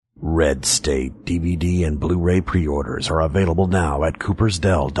Red State DVD and Blu-ray pre-orders are available now at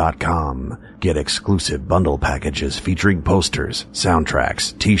coopersdell.com. Get exclusive bundle packages featuring posters,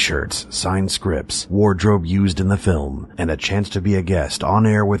 soundtracks, t-shirts, signed scripts, wardrobe used in the film, and a chance to be a guest on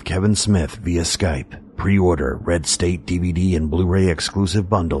air with Kevin Smith via Skype. Pre-order Red State DVD and Blu-ray exclusive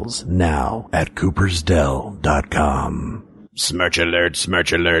bundles now at coopersdell.com. Smirch alert,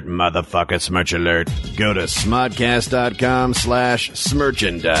 motherfucker, smirch alert. Go to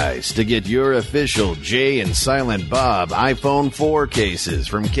smodcast.com/smerchandise to get your official Jay and Silent Bob iPhone 4 cases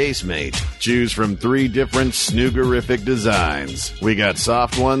from Casemate. Choose from 3 different snoogerific designs. We got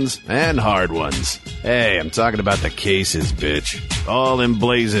soft ones and hard ones. Hey, I'm talking about the cases, bitch. All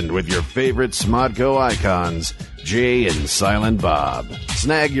emblazoned with your favorite Smodco icons, Jay and Silent Bob.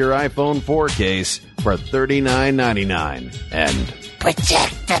 Snag your iPhone 4 case for $39.99 and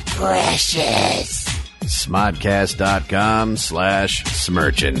protect the precious.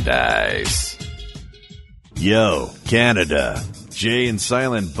 Smodcast.com/smerchandise. Yo, Canada. Jay and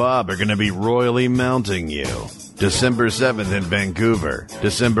Silent Bob are going to be royally mounting you. December 7th in Vancouver,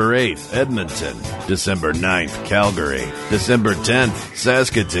 December 8th, Edmonton, December 9th, Calgary, December 10th,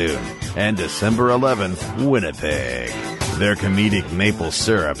 Saskatoon, and December 11th, Winnipeg. Their comedic maple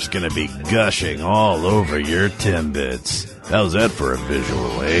syrup's gonna be gushing all over your Timbits. How's that for a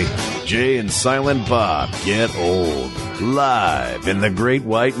visual, eh? Jay and Silent Bob Get Old. Live in the Great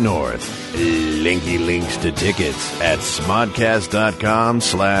White North. Linky links to tickets at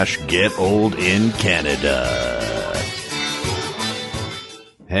smodcast.com/getold in Canada.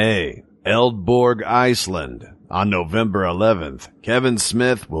 Hey, Eldborg, Iceland. On November 11th, Kevin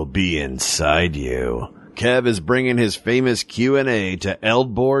Smith will be inside you. Kev is bringing his famous Q&A to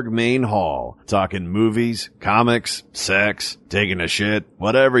Eldborg Main Hall, talking movies, comics, sex, taking a shit,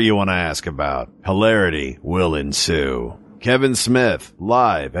 whatever you want to ask about. Hilarity will ensue. Kevin Smith,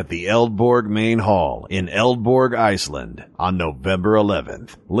 live at the Eldborg Main Hall in Eldborg, Iceland, on November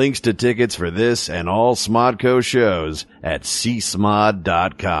 11th. Links to tickets for this and all Smodco shows at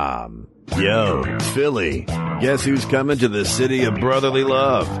csmod.com. Yo, Philly, guess who's coming to the city of brotherly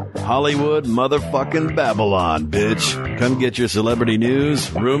love? Hollywood motherfucking Babylon, bitch. Come get your celebrity news,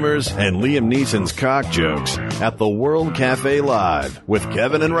 rumors, and Liam Neeson's cock jokes at the World Cafe Live with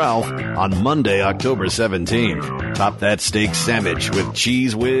Kevin and Ralph on Monday, October 17th. Top that steak sandwich with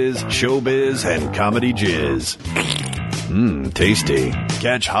cheese whiz, showbiz, and comedy jizz. Tasty.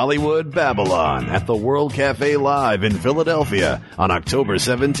 Catch Hollywood Babylon at the World Cafe Live in Philadelphia on October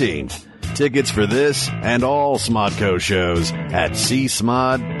 17th. Tickets for this and all Smodco shows at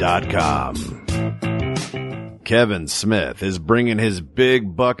csmod.com. Kevin Smith is bringing his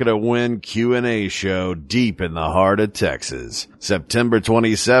big bucket of wind Q&A show deep in the heart of Texas, September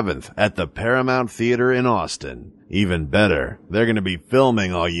 27th at the Paramount Theater in Austin. Even better, they're going to be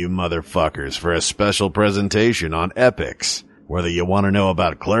filming all you motherfuckers for a special presentation on epics. Whether you want to know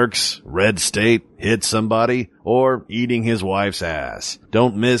about Clerks, Red State, Hit Somebody, or eating his wife's ass,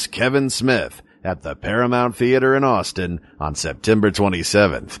 don't miss Kevin Smith at the Paramount Theater in Austin on September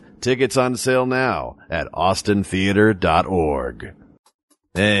 27th. Tickets on sale now at austintheater.org.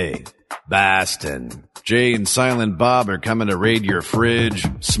 Hey, Boston. Jay and Silent Bob are coming to raid your fridge,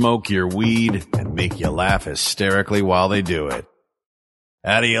 smoke your weed, and make you laugh hysterically while they do it.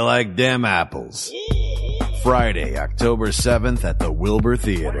 How do you like them apples? Friday, October 7th at the Wilbur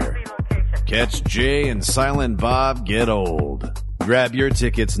Theater. Catch Jay and Silent Bob Get Old. Grab your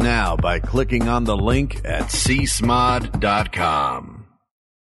tickets now by clicking on the link at csmod.com.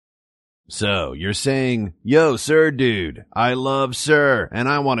 So, you're saying, yo, sir dude, I love sir, and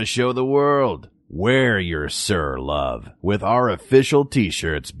I want to show the world. Wear your sir love with our official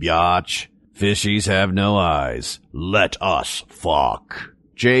t-shirts, biatch. Fishies have no eyes. Let us fuck.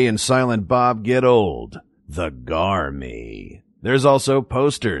 Jay and Silent Bob Get Old. The Garmy. There's also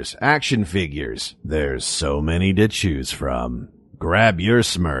posters, action figures. There's so many to choose from. Grab your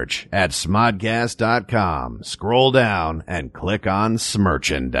smerch at smodcast.com. Scroll down and click on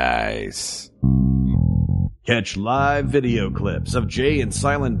Smerchandise. Catch live video clips of Jay and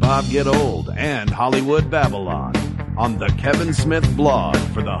Silent Bob Get Old and Hollywood Babylon on the Kevin Smith blog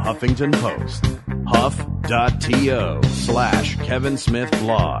for the Huffington Post. huff.to/Kevin Smith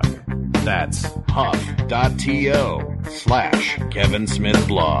blog. That's huff.to/Kevin Smith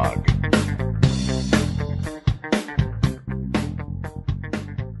blog.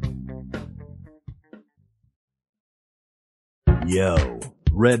 Yo,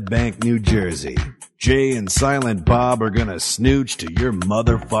 Red Bank, New Jersey. Jay and Silent Bob are gonna snooch to your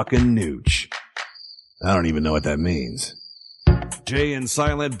motherfucking nooch. I don't even know what that means. Jay and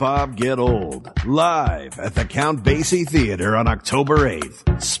Silent Bob Get Old, live at the Count Basie Theater on October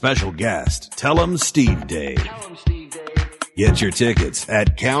 8th. Special guest, Tell 'em Steve Dave. Get your tickets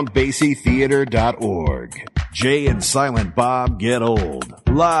at CountBasieTheater.org. Jay and Silent Bob Get Old,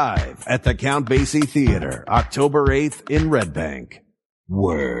 live at the Count Basie Theater, October 8th in Red Bank.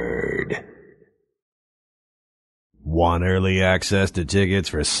 Word. Want early access to tickets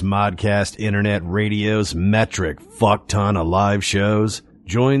for Smodcast Internet Radio's metric fuck-ton of live shows?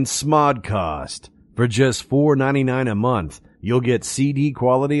 Join Smodcast. For just $4.99 a month, you'll get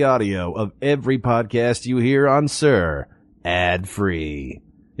CD-quality audio of every podcast you hear on Sir, ad-free.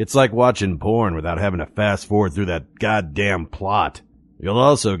 It's like watching porn without having to fast-forward through that goddamn plot. You'll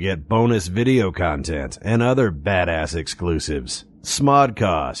also get bonus video content and other badass exclusives.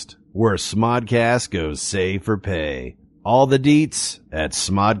 Smodcast, where Smodcast goes save for pay. All the deets at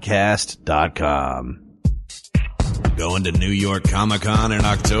smodcast.com. Going to New York Comic-Con in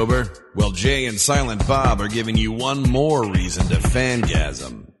October? Well, Jay and Silent Bob are giving you one more reason to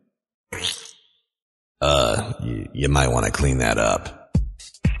fangasm. You might want to clean that up.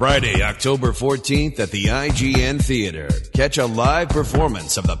 Friday, October 14th at the IGN Theater. Catch a live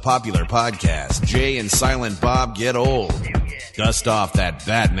performance of the popular podcast, Jay and Silent Bob Get Old. Dust off that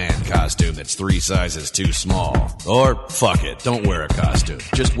Batman costume that's 3 sizes too small. Or, fuck it, don't wear a costume.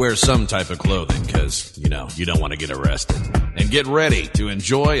 Just wear some type of clothing, cause, you don't want to get arrested. And get ready to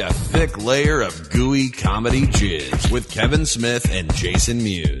enjoy a thick layer of gooey comedy jizz with Kevin Smith and Jason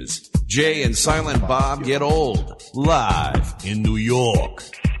Mewes. Jay and Silent Bob Get Old, live in New York.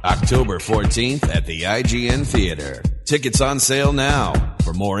 October 14th at the IGN Theater. Tickets on sale now.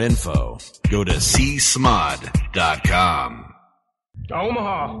 For more info, go to csmod.com.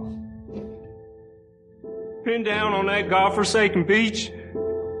 Omaha. Pinned down on that godforsaken beach.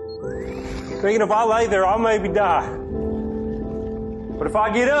 Thinking if I lay there, I'll maybe die. But if I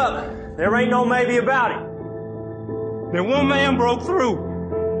get up, there ain't no maybe about it. Then one man broke through.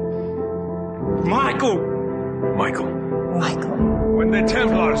 Michael. When the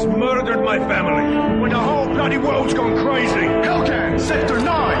Templars murdered my family. When the whole bloody world's gone crazy. Hellcat, Sector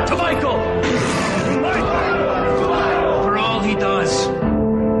 9, to Michael! For all he does.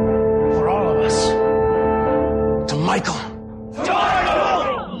 For all of us. To Michael!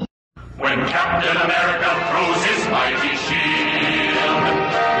 When Captain America throws his mighty shield,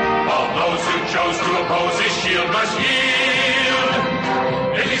 all those who chose to oppose his shield must yield.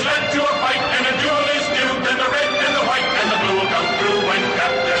 If he's led to a fight and a duel is due, then the red and the white and the blue will come through when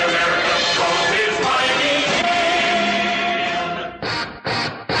Captain America throws his mighty shield.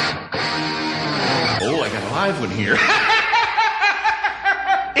 Oh, I got a live one here.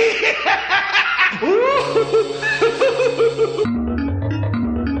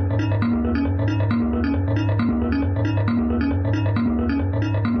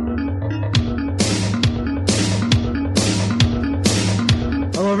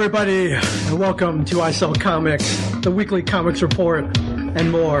 Hello, everybody, and welcome to I Sell Comics, the weekly comics report,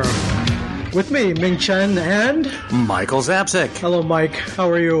 and more. With me, Ming Chen, and Michael Zapsik. Hello, Mike. How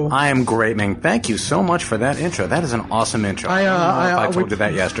are you? I am great, Ming. Thank you so much for that intro. That is an awesome intro. I told you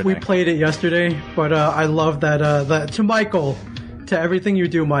that yesterday. We played it yesterday, but I love that. To Michael, to everything you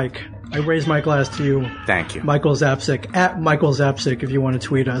do, Mike. I raise my glass to you. Thank you. Michael Zapsik, at Michael Zapsik, if you want to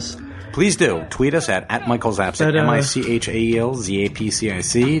tweet us. Please do. Tweet us at Michael Zapsik,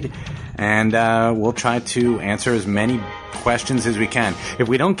 MichaelZapsic, and we'll try to answer as many questions as we can. If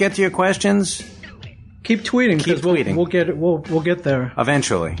we don't get to your questions, keep tweeting. Keep tweeting. We'll get there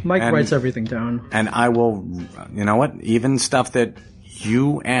Eventually. Mike writes everything down. And I will, you know what? Even stuff that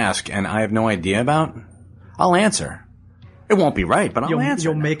you ask and I have no idea about, I'll answer. It won't be right, but I'll answer.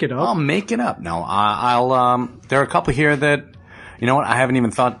 You'll make it up? I'll make it up. No, I'll there are a couple here that, you know what, I haven't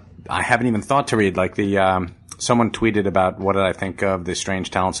even thought to read, like the, someone tweeted about what did I think of the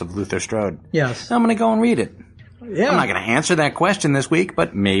strange talents of Luther Strode. Yes. I'm going to go and read it. Yeah. I'm not going to answer that question this week,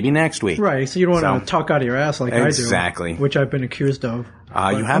 but maybe next week. Right, so you don't want to talk out of your ass like exactly. I do. Which I've been accused of.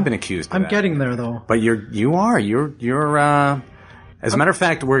 You have been accused of I'm that. getting there, though. But you're as a matter of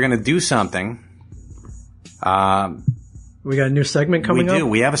fact, we're going to do something. We got a new segment coming up? We do.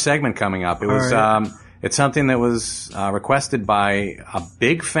 We have a segment coming up. It was, right. It's something that was requested by a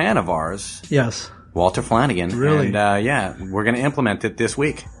big fan of ours. Yes. Walter Flanagan. Really? And, we're going to implement it this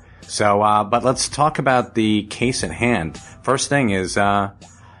week. So, but let's talk about the case at hand. First thing is,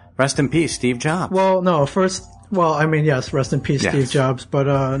 rest in peace, Steve Jobs. Well, no, yes, rest in peace, yes. Steve Jobs.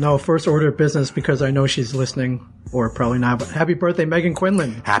 But, no, first order of business, because I know she's listening, or probably not, but happy birthday, Megan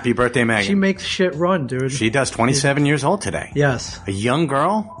Quinlan. Happy birthday, Megan. She makes shit run, dude. She does, 27 years old today. Yes. A young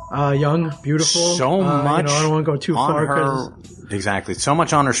girl. young, beautiful. So much. I don't want to go too on far. her. Exactly. So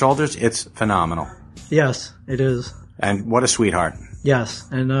much on her shoulders. It's phenomenal. Yes, it is. And what a sweetheart. Yes,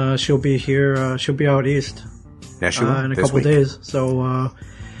 and she'll be here. She'll be out east Yeah, she will. in a this couple week. days. So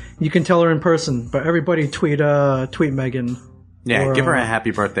you can tell her in person. But everybody tweet Megan. Yeah, or, give her a happy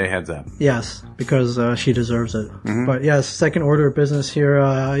birthday heads up. Yes, because she deserves it. Mm-hmm. But yes, second order of business here.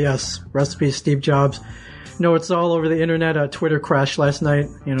 Yes, recipe Steve Jobs. No, it's all over the internet. Twitter crashed last night.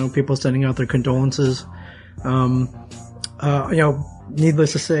 People sending out their condolences.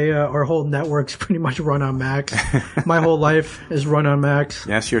 Needless to say, our whole network's pretty much run on Macs. My whole life is run on Macs.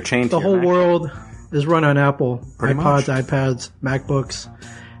 Yes, you're chained The to your whole Mac. world is run on Apple. Pretty iPods, much. iPads, MacBooks,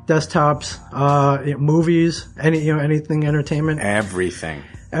 desktops, movies, anything entertainment, Everything.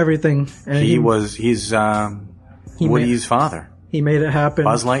 everything. And He's he Woody's father. he made it happen.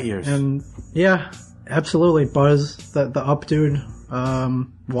 Buzz Lightyear's. And yeah, absolutely, Buzz, the up dude,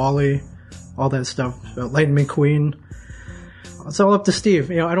 Wally, all that stuff. Lightning McQueen. It's all up to Steve.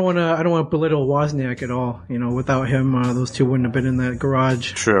 I don't want to belittle Wozniak at all. Without him, those two wouldn't have been in that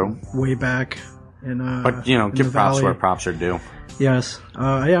garage True. way back. But, in give the props valley. where props are due. Yes.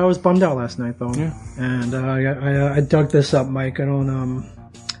 I was bummed out last night though. Yeah. And I dug this up, Mike. I don't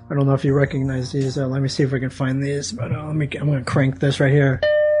know if you recognize these. Let me see if I can find these. But I'm gonna crank this right here.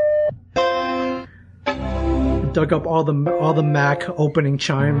 Dug up all the Mac opening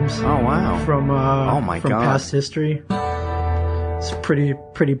chimes Oh, wow. from my from God. past history. It's pretty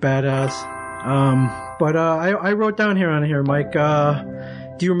badass. But I wrote down here, Mike.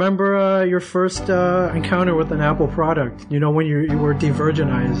 Do you remember your first encounter with an Apple product? When you were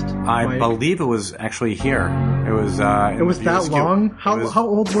de-virginized? I Mike? believe it was actually here. It was. It was that long. How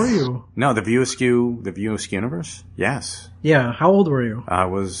old were you? No, the View Askew universe. Yes, Yeah, how old were you? I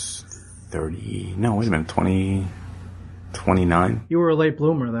was 30. No, wait a minute, 29. You were a late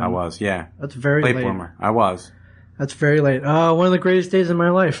bloomer then. I was. Yeah, That's very late. late bloomer. I was. That's very late. One of the greatest days in my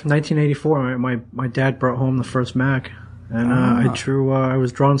life, 1984. My dad brought home the first Mac, and I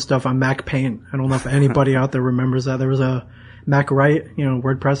was drawing stuff on Mac Paint. I don't know if anybody out there remembers that. There was a Mac Write,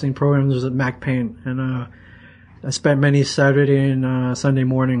 word processing program. There was a Mac Paint, and I spent many Saturday and Sunday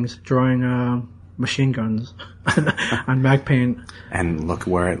mornings drawing machine guns on Mac Paint. And look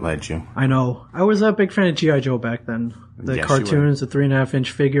where it led you. I know. I was a big fan of G.I. Joe back then. The Yes, cartoons, the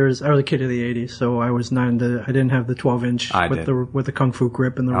 3.5-inch figures. I was a kid of the 80s, so I was I didn't have the 12-inch I with did. the Kung Fu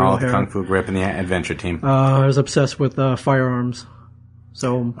grip and the Oh, real the hair. Kung Fu Grip and the Adventure Team. I was obsessed with firearms.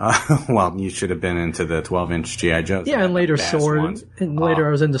 So Well, you should have been into the 12-inch G.I. Joes. yeah, and later Badass sword. ones. And later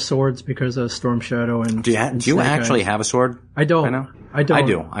I was into swords because of Storm Shadow and. Do you and do you Snake actually Eyes. have a sword? I don't. Right now? I don't. I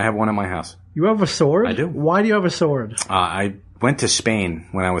do. I have one at my house. You have a sword? I do. Why do you have a sword? I went to Spain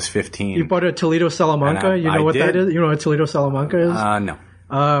when I was 15. You bought a Toledo Salamanca. And You know I what that did. is? You know what a Toledo Salamanca is?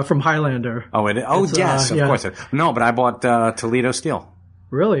 No. From Highlander. Oh, yes, yeah. of course. No, but I bought Toledo steel.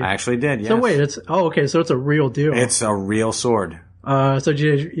 Really? I actually did, yes. So wait, okay, so it's a real deal. It's a real sword. So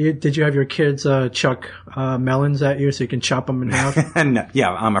did you have your kids chuck melons at you so you can chop them in half? And yeah,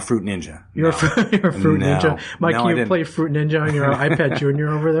 I'm a fruit ninja. You're a fruit No. ninja. Mike, No, I can you didn't. play Fruit Ninja on your iPad Junior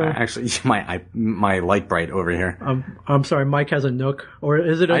over there? Actually, my light bright over here. I'm sorry, Mike has a Nook, or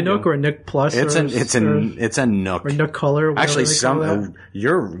is it a I Nook do. or a Nook Plus? It's a Nook. or Nook Color. whatever Actually, they call that.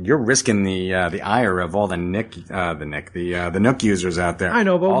 you're risking the ire of all the Nook users out there. I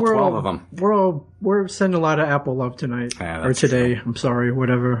know, but all we're 12 all, of them. we're sending a lot of Apple love tonight Yeah, or that's today. I'm sorry,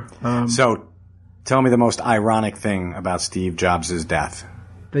 whatever. So, tell me the most ironic thing about Steve Jobs' death.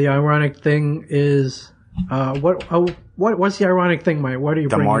 The ironic thing is, what's the ironic thing, Mike? What are you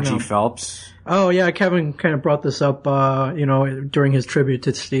The bringing Margie up? Phelps. Oh yeah, Kevin kind of brought this up, during his tribute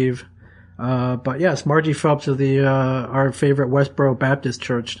to Steve. But yes, Margie Phelps of our favorite Westboro Baptist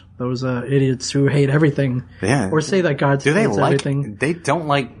Church. Those idiots who hate everything, Yeah. or say that God Do they hates like? everything. They don't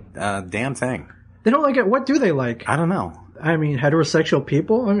like a damn thing. They don't like it. What do they like? I don't know. I mean, heterosexual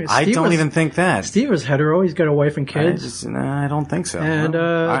people. I mean, I Steve don't was- even think that. Steve is hetero. He's got a wife and kids. I don't think so. And,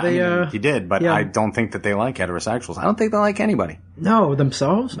 I mean, he did, but yeah. I don't think that they like heterosexuals. I don't think they like anybody. No,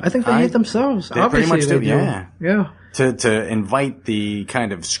 themselves. I think they hate themselves. they pretty Obviously, much they do, do. yeah. Yeah. To invite the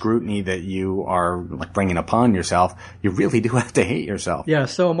kind of scrutiny that you are like bringing upon yourself, you really do have to hate yourself. Yeah.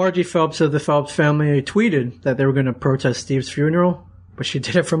 So Margie Phelps of the Phelps family tweeted that they were going to protest Steve's funeral, but she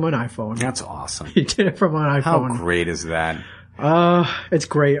did it from an iPhone. That's awesome. She did it from an How iPhone. great is that? It's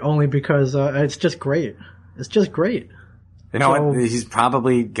great only because it's just great. It's just great. You know So- what? He's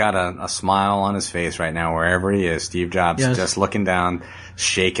probably got a smile on his face right now wherever he is. Steve Jobs Yes. just looking down,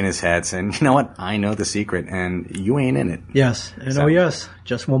 shaking his head, saying, you know what? I know the secret, and you ain't in it. Yes. And So- oh yes,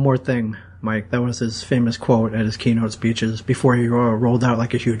 just one more thing. Mike. That was his famous quote at his keynote speeches before he rolled out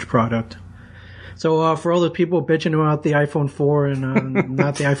like a huge product. So for all the people bitching about the iPhone 4 and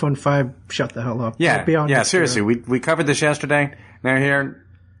not the iPhone 5, shut the hell up. Yeah, seriously. We covered this yesterday. Now here,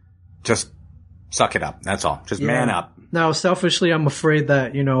 just suck it up. That's all. Just man up. Now, selfishly, I'm afraid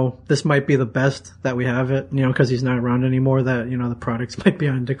that, this might be the best that we have it, because he's not around anymore, that, the products might be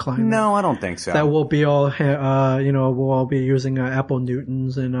on decline. No, I don't think so. That we'll be all, we'll all be using Apple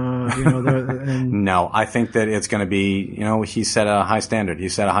Newtons and, and No, I think that it's going to be, he set a high standard. He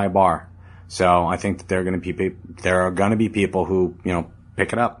set a high bar. So I think that there are going to be people who,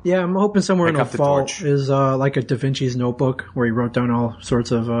 pick it up. Yeah, I'm hoping somewhere in the fall torch. is like a Da Vinci's Notebook where he wrote down all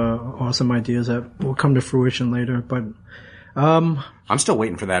sorts of awesome ideas that will come to fruition later. But I'm still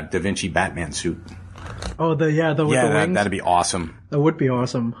waiting for that Da Vinci Batman suit. Oh, with the wings? That'd be awesome. That would be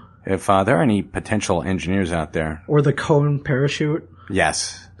awesome. If there are any potential engineers out there, or the cone parachute.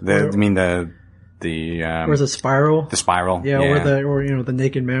 Yes, or is it spiral? The spiral. Yeah, or the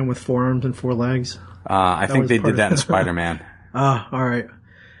naked man with 4 arms and 4 legs. I think they did that in Spider-Man. All right.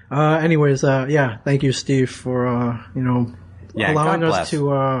 Anyways, thank you, Steve, for allowing us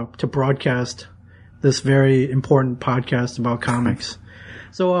to broadcast this very important podcast about comics.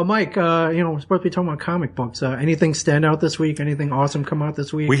 So, Mike, we're supposed to be talking about comic books. Anything stand out this week? Anything awesome come out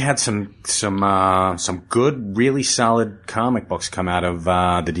this week? We had some good, really solid comic books come out of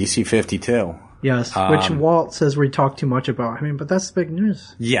the DC 52. Yes, which Walt says we talk too much about. But that's big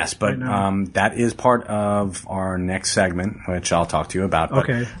news. Yes, but that is part of our next segment, which I'll talk to you about. But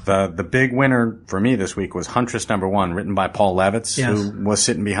okay. The big winner for me this week was Huntress #1, written by Paul Levitz, who was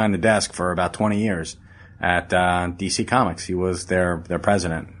sitting behind the desk for about 20 years at DC Comics. He was their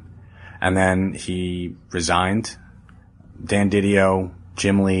president. And then he resigned. Dan Didio,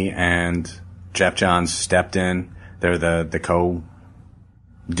 Jim Lee, and Jeff Johns stepped in. They're the co-dudes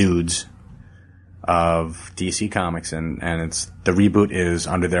of DC Comics, and the reboot is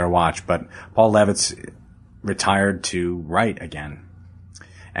under their watch. But Paul Levitz retired to write again,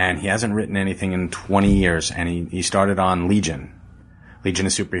 and he hasn't written anything in 20 years. And he started on Legion of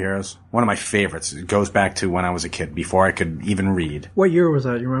Superheroes, one of my favorites. It goes back to when I was a kid, before I could even read. What year was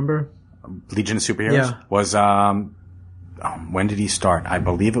that? You remember? Legion of Superheroes? Yeah. Was when did he start? I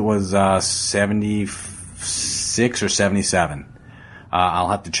believe it was 76 or 77. I'll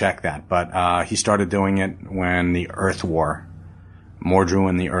have to check that. But he started doing it when the Earth War, Mordru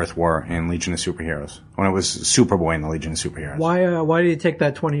and the Earth War in Legion of Superheroes, when it was Superboy in the Legion of Superheroes. Why did he take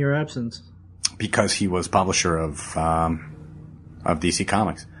that 20-year absence? Because he was publisher of DC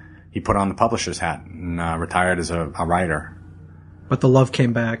Comics. He put on the publisher's hat and retired as a writer. But the love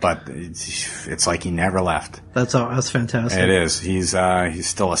came back. But it's like he never left. That's fantastic. It is. He's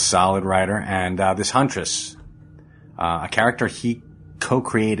still a solid writer. And this Huntress, a character he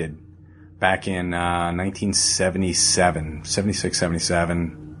co-created back in 1977, 76,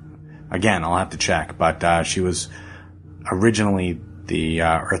 77. Again, I'll have to check. But she was originally the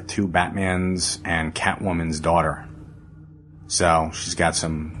Earth 2 Batman's and Catwoman's daughter. So she's got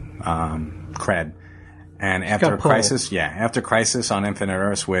some cred. And after Crisis on Infinite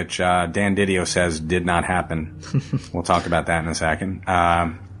Earths, which Dan Didio says did not happen. We'll talk about that in a second.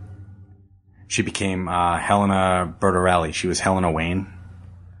 She became Helena Bertorelli. She was Helena Wayne.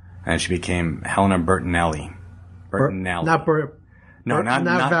 And she became Helena Bertinelli. Not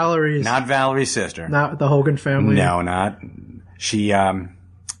Valerie's. Not Valerie's sister. Not the Hogan family. No, not. She,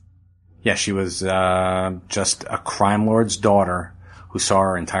 she was just a crime lord's daughter who saw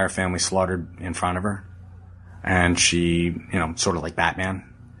her entire family slaughtered in front of her. And she, sort of like Batman.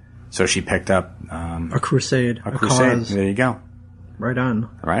 So she picked up a crusade. A crusade. Cause. There you go. Right on.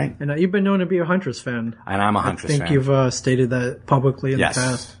 Right. And you've been known to be a Huntress fan. And I'm a Huntress fan. I think you've stated that publicly in the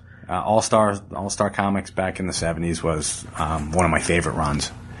past. All-Star Comics back in the 70s was one of my favorite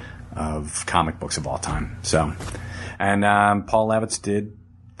runs of comic books of all time. So, and Paul Levitz did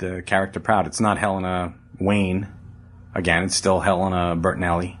the character proud. It's not Helena Wayne. Again, it's still Helena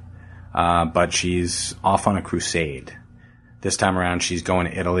Bertinelli. But she's off on a crusade. This time around, she's going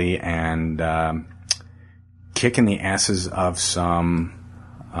to Italy and kicking the asses of some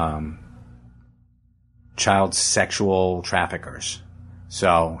child sexual traffickers.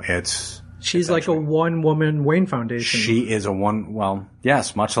 So she's like a one-woman Wayne Foundation. She is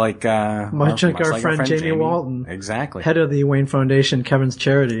much like our friend Jamie Walton. Exactly. Head of the Wayne Foundation, Kevin's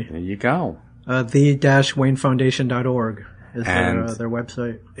charity. There you go. the-waynefoundation.org. is their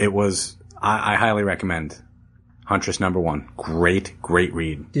website. It was, I highly recommend Huntress #1. Great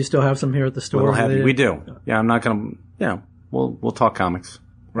read. Do you still have some here at the store? We do. Yeah, I'm not going to, we'll talk comics.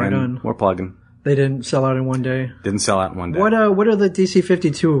 Right on. We're plugging. They didn't sell out in one day. Didn't sell out in one day. What are the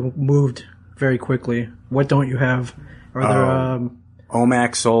DC-52 moved very quickly? What don't you have? Are there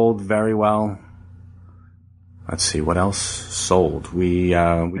OMAC sold very well. Let's see, what else sold? We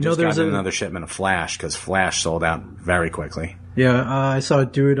just got another shipment of Flash, because Flash sold out very quickly. Yeah, I saw a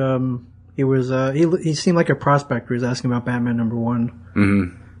dude, he was, he seemed like a prospector. He was asking about Batman #1.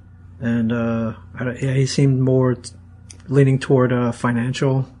 Mm-hmm. And, he seemed more leaning toward,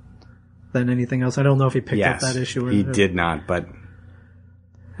 financial than anything else. I don't know if he picked up that issue. He did not, but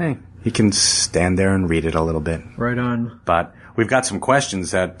hey, he can stand there and read it a little bit. Right on. But we've got some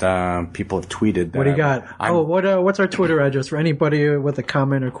questions that people have tweeted. What do you got? What's our Twitter address for anybody with a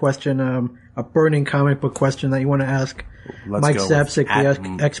comment or question, a burning comic book question that you want to ask Mike Zapcic,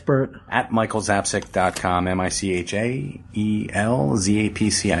 the expert? At michaelzapcic.com,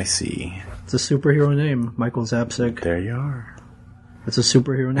 MichaelZapcic. It's a superhero name, Michael Zapcic. There you are. It's a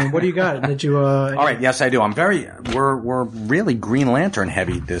superhero name. What do you got? Did you? All right. Yes, I do. We're really Green Lantern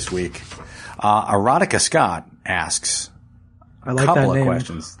heavy this week. Erotica Scott asks I like a couple that name. of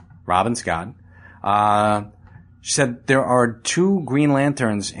questions. Robin Scott. She said there are 2 Green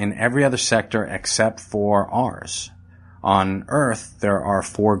Lanterns in every other sector except for ours. On Earth, there are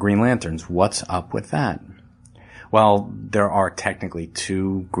 4 Green Lanterns. What's up with that? Well, there are technically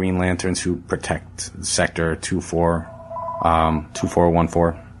 2 Green Lanterns who protect Sector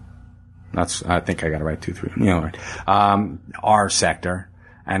 2414. I think I got it right. 23. Right. Our sector,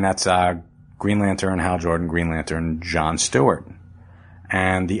 and that's Green Lantern Hal Jordan, Green Lantern John Stewart,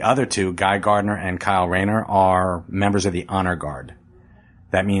 and the other 2, Guy Gardner and Kyle Rayner, are members of the Honor Guard.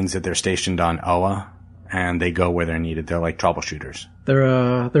 That means that they're stationed on Oa, and they go where they're needed. They're like troubleshooters.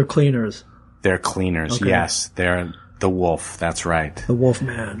 They're cleaners. They're cleaners. Okay. Yes, they're the Wolf. That's right. The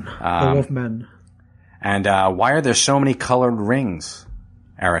Wolfman. The Wolfmen. And why are there so many colored rings?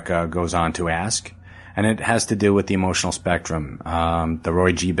 Erica goes on to ask. And it has to do with the emotional spectrum. The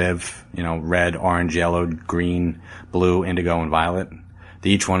Roy G. Biv, red, orange, yellow, green, blue, indigo, and violet.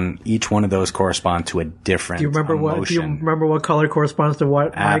 Each one of those correspond to a different emotion. Do you remember what color corresponds to what,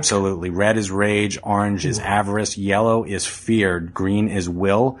 Mike? Absolutely. Red is rage, orange is avarice, yellow is fear, green is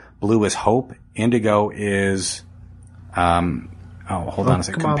will, blue is hope, indigo is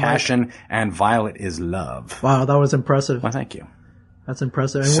compassion, and violet is love. Wow, that was impressive. Well, thank you. That's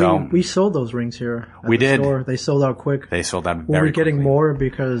impressive. And we sold those rings here at the store. They sold out quick. They sold out very quickly. Were we getting quickly. More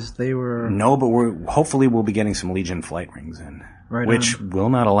because they were... No, but hopefully we'll be getting some Legion flight rings in. Right which on. Will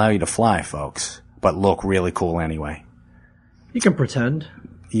not allow you to fly, folks, but look really cool anyway. You can pretend.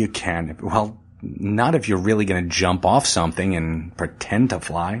 You can. Well, not if you're really going to jump off something and pretend to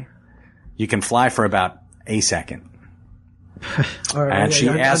fly. You can fly for about a second. All right, and she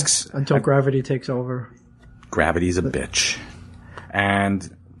asks... Until gravity takes over. Gravity's a bitch.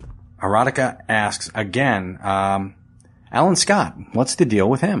 And Erotica asks again, Alan Scott, what's the deal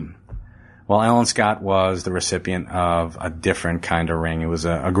with him? Well, Alan Scott was the recipient of a different kind of ring. It was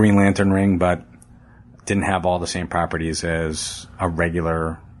a Green Lantern ring, but didn't have all the same properties as a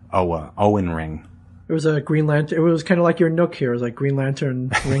regular Owen ring. It was a Green Lantern. It was kind of like your Nook here. It was like Green Lantern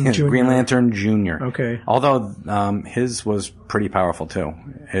Ring Jr. Green Lantern Jr. Okay. Although his was pretty powerful too.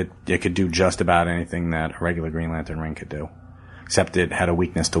 It could do just about anything that a regular Green Lantern ring could do, except it had a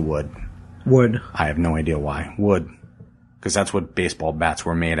weakness to wood. Wood. I have no idea why. Wood. Because that's what baseball bats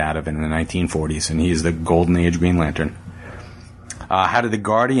were made out of in the 1940s, and he's the Golden Age Green Lantern. How did the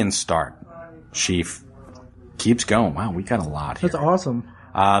Guardians start? She keeps going. Wow, we got a lot here. That's awesome.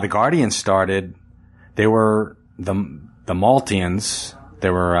 The Guardians started... They were the Maltians.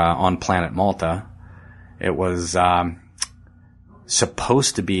 They were on planet Malta. It was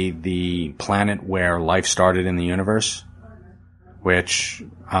supposed to be the planet where life started in the universe, which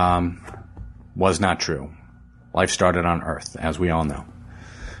was not true. Life started on Earth, as we all know.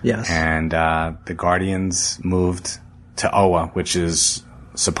 Yes. And the Guardians moved to Oa, which is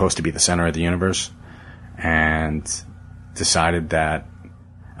supposed to be the center of the universe, and decided that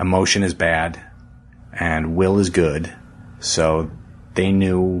emotion is bad and will is good. So they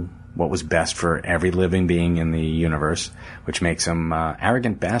knew what was best for every living being in the universe, which makes them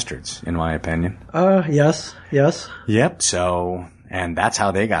arrogant bastards, in my opinion. Yes. Yep. So, and that's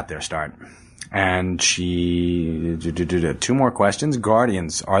how they got their start. And she... 2 more questions.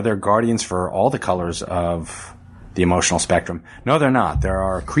 Guardians. Are there guardians for all the colors of the emotional spectrum? No, they're not. There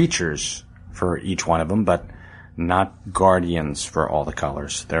are creatures for each one of them, but not guardians for all the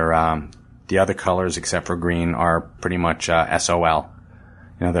colors. They're, the other colors, except for green, are pretty much SOL.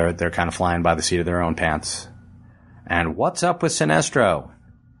 They're kind of flying by the seat of their own pants. And what's up with Sinestro?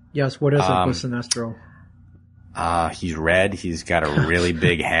 Yes, what is up with Sinestro? He's red. He's got a really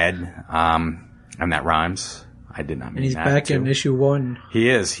big head. And that rhymes. I did not mean And he's that. back too. in issue 1. He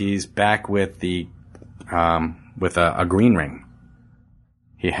is. He's back with the with a green ring.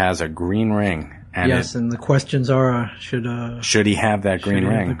 He has a green ring. And Yes, and the questions are, should should he have that green he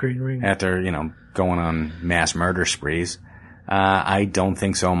have ring? the green ring? After, going on mass murder sprees? I don't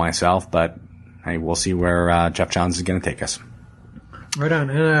think so myself, but hey, we'll see where Jeff Johns is going to take us. Right on.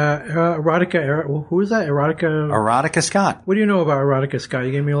 And Erotica, who is that? Erotica Scott. What do you know about Erotica Scott?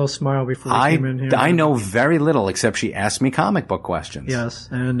 You gave me a little smile before we came in here. I know very little, except she asked me comic book questions. Yes,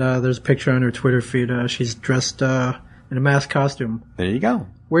 and there's a picture on her Twitter feed. She's dressed in a mask costume. There you go.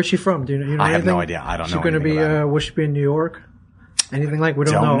 Where's she from? Do you know I have anything? no idea. I don't know She's going to anything be, about it. will she be in New York? Anything like, we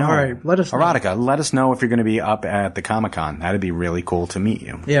don't know. All right, let us know. Erotica, let us know if you're going to be up at the Comic-Con. That'd be really cool to meet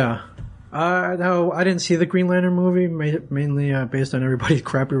you. Yeah. No, I didn't see the Green Lantern movie, mainly based on everybody's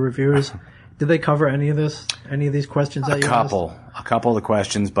crappy reviews. Did they cover any of this? Any of these questions that you asked? A couple of the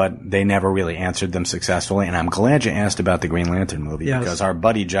questions, but they never really answered them successfully. And I'm glad you asked about the Green Lantern movie, Yes. because our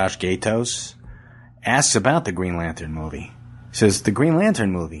buddy Josh Gatos asks about the Green Lantern movie. He says, the Green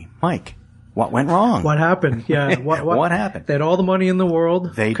Lantern movie, Mike, what went wrong? What happened? Yeah. What happened? They had all the money in the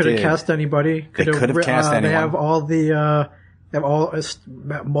world. They could have did. cast anybody. They could have cast anyone. They have all the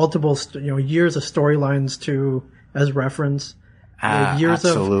multiple years of storylines as reference. Years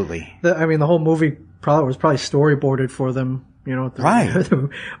absolutely. The whole movie was probably storyboarded for them. Right.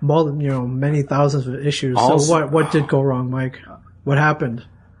 Many thousands of issues. Also- So what did go wrong, Mike? What happened?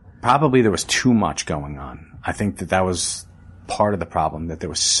 Probably there was too much going on. I think that was part of the problem, that there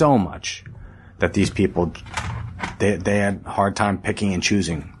was so much that these people, they had a hard time picking and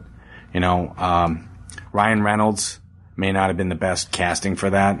choosing. Ryan Reynolds may not have been the best casting for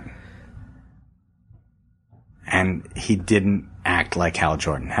that. And he didn't act like Hal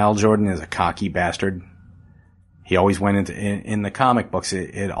Jordan. Hal Jordan is a cocky bastard. He always went in the comic books,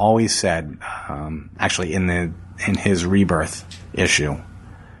 it always said, actually in his Rebirth issue,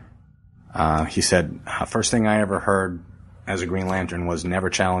 he said, first thing I ever heard as a Green Lantern was never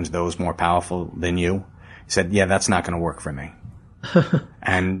challenge those more powerful than you. He said, yeah, that's not going to work for me.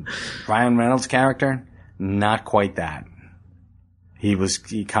 And Ryan Reynolds' character, not quite that.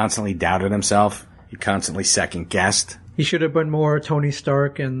 He constantly doubted himself. He constantly second guessed. He should have been more Tony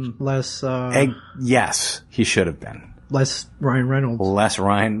Stark and less. Yes, he should have been. Less Ryan Reynolds. Less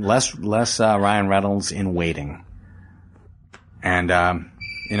Ryan Reynolds in waiting. And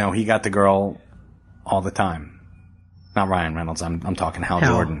he got the girl all the time. Not Ryan Reynolds. I'm talking Hal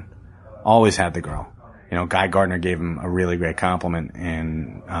Jordan. Always had the girl. Guy Gardner gave him a really great compliment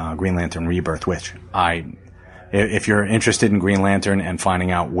in Green Lantern Rebirth, which if you're interested in Green Lantern and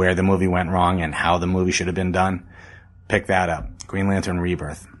finding out where the movie went wrong and how the movie should have been done, pick that up. Green Lantern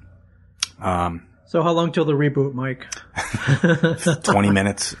Rebirth. So how long till the reboot, Mike? 20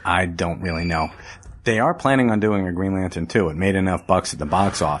 minutes? I don't really know. They are planning on doing a Green Lantern 2. It made enough bucks at the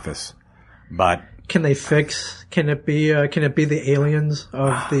box office, but can it be the aliens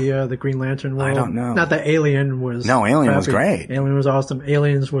of the Green Lantern world? I don't know. Not that Alien was. No, Alien was crappy. great. Alien was awesome.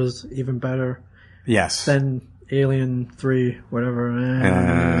 Aliens was even better. Yes. Than Alien 3,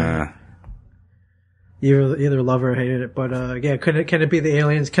 whatever. Either love or hated it, but can it be the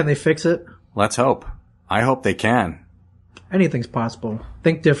aliens? Can they fix it? Let's hope. I hope they can. Anything's possible.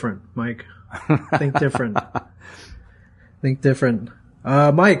 Think different, Mike. Think different. Think different.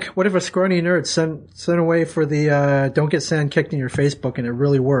 Mike, what if a scrawny nerd sent away for the don't get sand kicked in your face book and it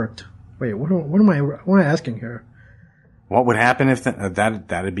really worked? Wait, what am I asking here? What would happen if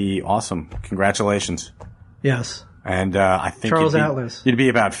that'd be awesome? Congratulations. Yes. And I think Charles Atlas. You'd be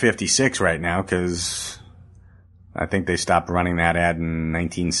about 56 right now, because I think they stopped running that ad in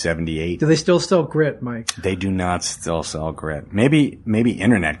 1978. Do they still sell Grit, Mike? They do not still sell Grit. Maybe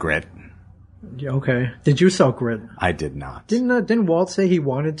Internet Grit. Okay. Did you sell Grit? I did not. Didn't Walt say he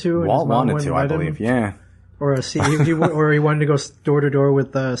wanted to? Walt wanted to, I believe. Yeah. Or a seed, or he wanted to go door to door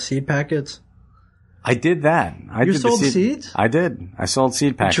with seed packets. I did that. You sold seeds? I did. I sold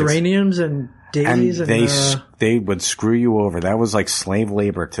seed packets. Geraniums and daisies, and they would screw you over. That was like slave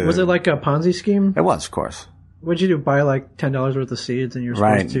labor to. Was it like a Ponzi scheme? It was, of course. What'd you do? Buy like $10 worth of seeds, and you're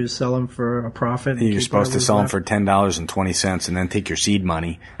supposed to sell them for a profit. You're supposed to sell them for $10.20, and then take your seed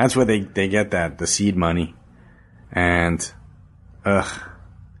money. That's where they get the seed money. And,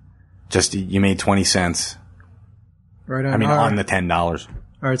 just you made 20 cents. Right on. I mean, on the $10. All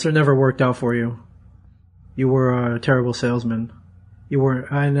right, so it never worked out for you. You were a terrible salesman.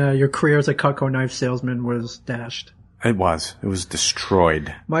 And your career as a Cutco knife salesman was dashed. It was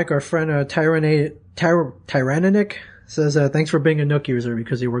destroyed. Mike, our friend Tyranninic says, thanks for being a Nook user,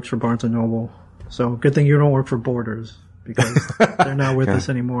 because he works for Barnes & Noble. So good thing you don't work for Borders. because they're not with us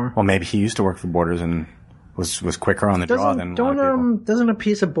anymore. Well, maybe he used to work for Borders and was quicker on the draw than a lot of people. Doesn't a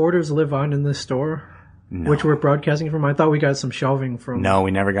piece of Borders live on in this store? No. Which we're broadcasting from? I thought we got some shelving from... No,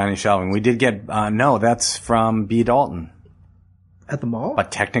 we never got any shelving. We did get... no, that's from B. Dalton. At the mall?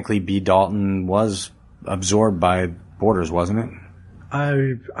 But technically B. Dalton was absorbed by Borders, wasn't it?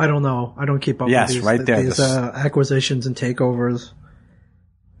 I don't know. I don't keep up Yes, with these, right there. these acquisitions and takeovers.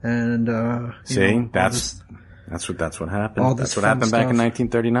 And see, that's what happened. all That's this what happened fun back in stuff.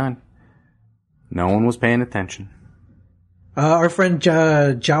 1939. No one was paying attention. our friend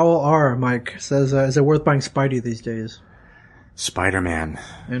Jowl R. Mike says, "Is it worth buying Spidey these days?" Spider-Man.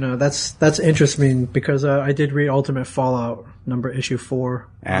 And that's interesting because I did read Ultimate Fallout issue 4.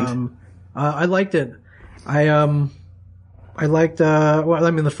 And? I liked it. I liked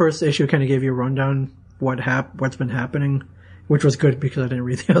the first issue kind of gave you a rundown what's been happening, which was good because I didn't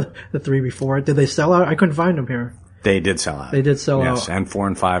read the 3 before it. Did they sell out? I couldn't find them here. They did sell out. They did sell yes, out. and 4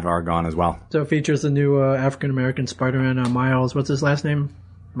 and 5 are gone as well. So it features the new African American Spider-Man, Miles. What's his last name?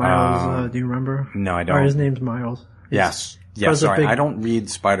 Miles. Do you remember? No, I don't. Or his name's Miles. Yes. Because Yes, of sorry. big- I don't read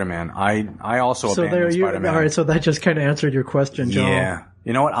Spider-Man. I also So there abandoned you. Spider-Man. All right. So that just kind of answered your question, Joe. Yeah.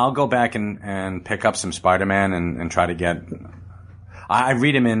 You know what? I'll go back and pick up some Spider-Man and try to get... I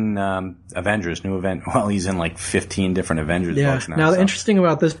read him in Avengers, new event. Well, he's in like 15 different Avengers Yeah. books now. Now, the so. interesting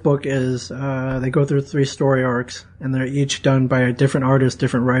about this book is they go through 3 story arcs, and they're each done by a different artist,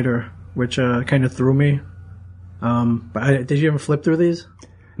 different writer, which kind of threw me. But did you ever flip through these?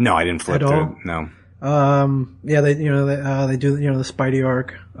 No, I didn't flip At through. all? No. Yeah, they do the Spidey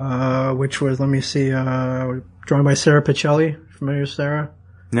arc, which was, let me see, drawn by Sarah Pichelli. Familiar with Sarah?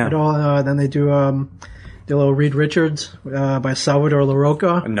 No. At all? Then they do the little Reed Richards by Salvador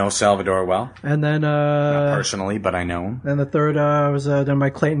LaRocca, No Salvador well. and then Not personally, but I know him. then the third was done by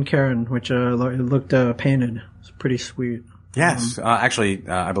Clayton Karen, which looked painted. It's pretty sweet. Yes. Actually,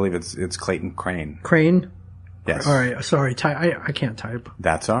 I believe it's Clayton Crane. Crane. Yes. All right. Sorry. I can't type.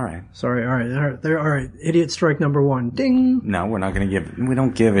 That's all right. Sorry. All right. All right. Idiot strike number 1. Ding. No, we're not going to we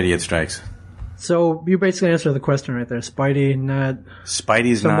don't give idiot strikes. So you basically answered the question right there. Spidey, not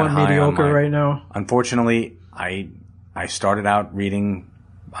Spidey's somewhat not high mediocre on my, right now. Unfortunately, I started out reading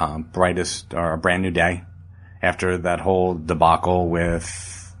Brightest or A Brand New Day after that whole debacle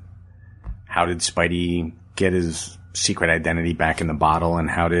with how did Spidey get his secret identity back in the bottle, and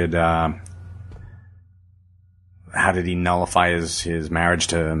how did he nullify his marriage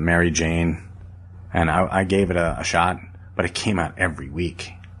to Mary Jane? And I gave it a shot, but it came out every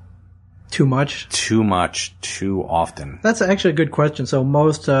week. Too much. Too much, too often. That's actually a good question. So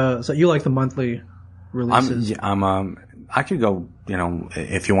most, so you like the monthly releases? I could go,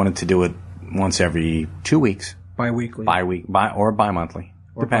 if you wanted to do it once every 2 weeks, Bi-weekly. or bi-monthly,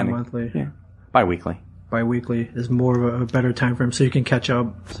 Or depending. bi-monthly. Yeah, bi-weekly. Bi-weekly is more of a better time frame, so you can catch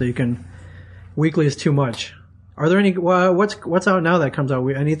up. Weekly is too much. Are there any? What's out now that comes out?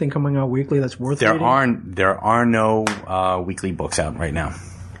 Anything coming out weekly that's worth reading? There are no weekly books out right now.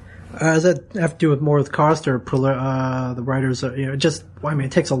 Does that have to do with more with cost or the writers?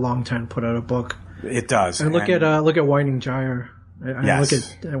 It takes a long time to put out a book. It does. And look at Winding Gyre.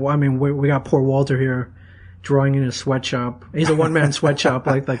 Yes. We got poor Walter here drawing in a sweatshop. He's a one-man sweatshop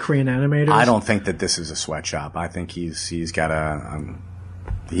like the Korean animators. I don't think that this is a sweatshop. I think he's got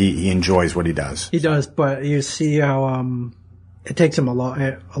he enjoys what he does. He does, but you see how it takes him a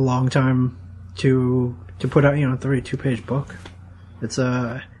long time to put out 32-page book. It's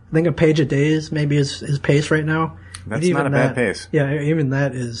I think a page a day is maybe his pace right now. That's not a bad pace. Yeah, even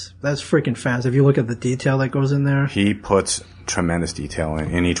that's freaking fast. If you look at the detail that goes in there. He puts tremendous detail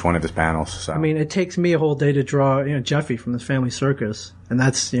in each one of his panels. So. I mean, it takes me a whole day to draw, Jeffy from the Family Circus, and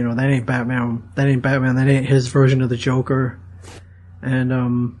that's, that ain't Batman. That ain't his version of the Joker. And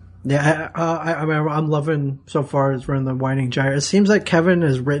I'm loving so far as we're in the Winding Gyre. It seems like Kevin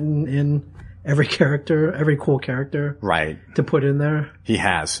has written in every character, every cool character, right, to put in there. He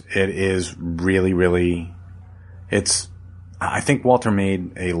has. It is really, really. I think Walter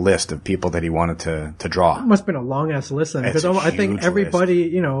made a list of people that he wanted to draw. It must have been a long ass list then, because It's a I think huge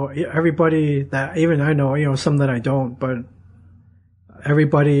everybody, everybody that even I know, some that I don't, but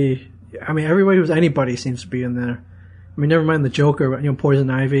everybody who's anybody seems to be in there. I mean, never mind the Joker, Poison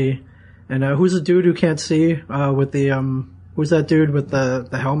Ivy, and who's the dude who can't see with the who's that dude with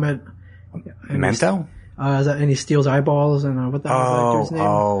the helmet? Memento? And he steals eyeballs, and what the hell is that dude's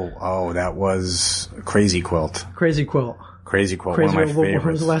name? That was Crazy Quilt. Crazy Quilt. Crazy Quilt, one of my favorites.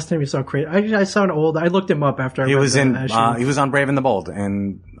 When was the last time you saw Crazy? I saw an old. I looked him up after He was on Brave and the Bold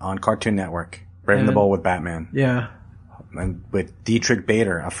and on Cartoon Network. Brave and the Bold with Batman. Yeah. and with Dietrich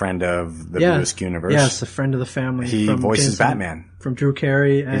Bader, a friend of the Yeah. Bruce universe. Yes, a friend of the family. He from voices Jason- Batman. From Drew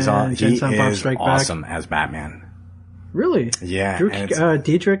Carey and He Jen Bob is Strike awesome Back. as Batman. Really? Yeah, Drew, and it's-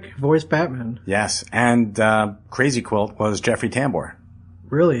 Dietrich voiced Batman. Yes, and Crazy Quilt was Jeffrey Tambor.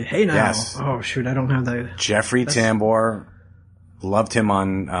 Really? Hey now. Yes. Oh shoot, I don't have that. Jeffrey Tambor, loved him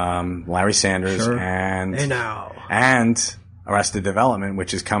on Larry Sanders Sure. and Hey now. and Arrested Development,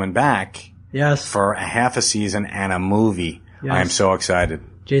 which is coming back Yes. for a half a season and a movie. Yes. I am so excited.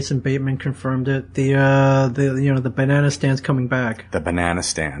 Jason Bateman confirmed it. The banana stand's coming back. The Banana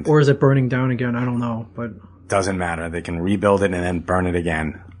Stand. Or is it burning down again? I don't know. But Doesn't matter. They can rebuild it and then burn it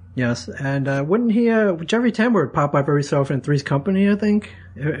again. yes. And wouldn't he Jeffrey Tambor would pop up every so often in Three's Company, I think.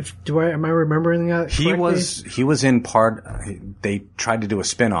 Am I remembering that correctly? He was in part. They tried to do a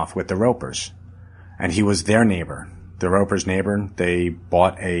spin-off with the Ropers, and he was their neighbor. The Ropers' neighbor. They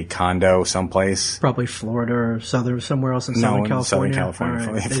bought a condo someplace. Probably Florida or somewhere else in No, Southern in California. Southern California.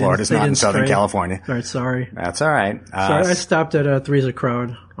 All right. They Florida's didn't- not they in didn't Southern stray. California. All right, sorry. That's all right. Sorry, I stopped at Three's a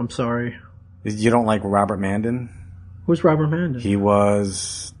Crowd. I'm sorry. You don't like Robert Mandan? Who's Robert Mandan? He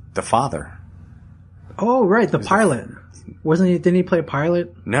was the father. Oh, right, the pilot. Wasn't he? Didn't he play a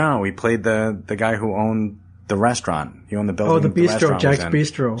pilot? No, he played the guy who owned the restaurant. He owned the building. Oh, the bistro, restaurant Jack's was in.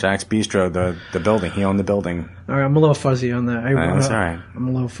 Bistro. Jack's Bistro, the building. He owned the building. All right, I'm a little fuzzy on that. That's all right. I'm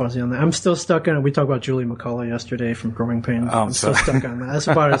a little fuzzy on that. I'm still stuck on it. We talked about Julie McCullough yesterday from Growing Pains. Oh, I'm still stuck on that. That's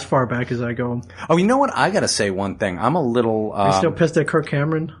about as far back as I go. Oh, you know what? I gotta say one thing. I'm a little. Are you still pissed at Kirk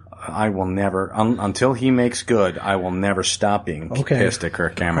Cameron? I will never, until he makes good, I will never stop being pissed at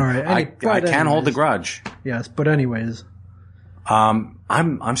Kirk Cameron. All right. I can't hold the anyways. grudge. Yes, but anyways.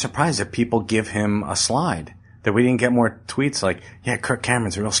 I'm surprised that people give him a slide. That we didn't get more tweets like, yeah, Kirk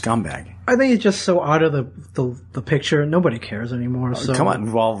Cameron's a real scumbag. I think he's just so out of the picture. Nobody cares anymore. So Come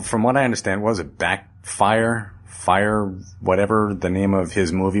on. Well, from what I understand, what was it Backfire? Fire, whatever the name of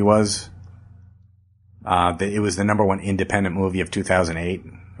his movie was. It was the number one independent movie of 2008,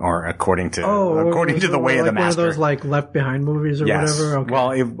 or according to the way of the like master. one of those like Left Behind movies or Yes. whatever. Okay.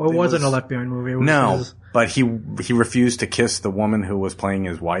 Well, it wasn't a Left Behind movie. It was No, his- but he refused to kiss the woman who was playing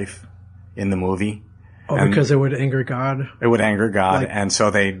his wife in the movie. And because it would anger God. it would anger God, Like- and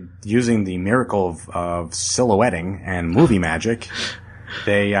so they, using the miracle of silhouetting and movie magic,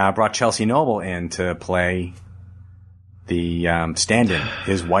 they brought Chelsea Noble in to play the stand-in,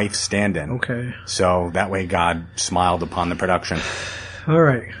 his wife's stand-in. Okay. So that way God smiled upon the production. All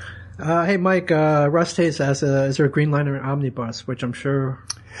right. Hey, Mike, Russ Hayes asks, is there a Green Lantern omnibus? Which I'm sure...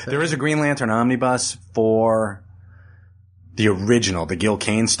 There is a Green Lantern omnibus for the original, the Gil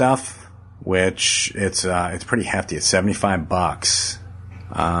Kane stuff, which it's pretty hefty. It's $75.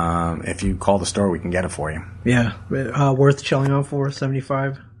 If you call the store, we can get it for you. Yeah. Worth shelling out for,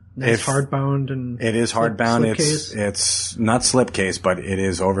 $75. It's hardbound and... It is hardbound. slipcase. It's not slipcase, but it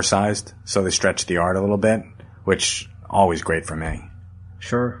is oversized, so they stretch the art a little bit, which always great for me.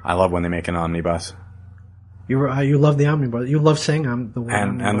 Sure. I love when they make an omnibus. You love the omnibus. You love saying the word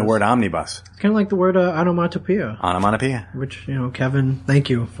And the word omnibus. It's kind of like the word onomatopoeia, Onomatopoeia. which, Kevin, thank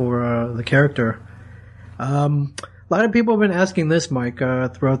you for the character. A lot of people have been asking this, Mike,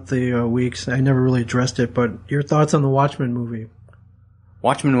 throughout the weeks. I never really addressed it, but your thoughts on the Watchmen movie.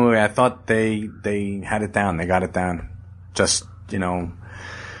 Watchmen movie, I thought they had it down. They got it down. Just, it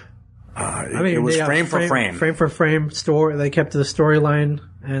was frame for frame. Frame for frame story. They kept to the storyline,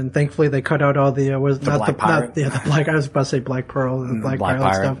 and thankfully they cut out all the Black Pirate. the black. I was about to say Black Pearl and the Black Black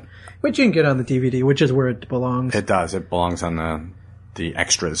Pirate Pirate. stuff, which you can get on the DVD, which is where it belongs. It does. It belongs on the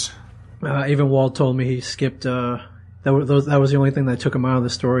extras. Even Walt told me he skipped. That was the only thing that took him out of the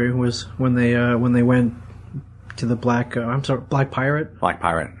story was when they went to the Black Pirate, Black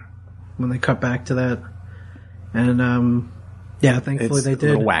Pirate. when they cut back to that, and thankfully It's they a did.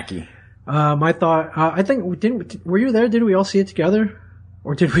 little wacky. I thought. I think were you there? Did we all see it together,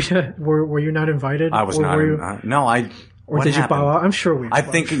 or did we? Were you not invited? I was or not. were you, No, I. or what did you happened? bow out? I'm sure we. I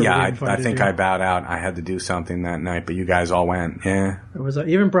think, I'm sure we I invited think you. I bowed out. I had to do something that night, but you guys all went. Yeah. It was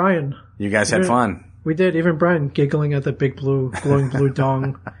even Brian. You guys had fun. We did. Even Brian giggling at the big glowing blue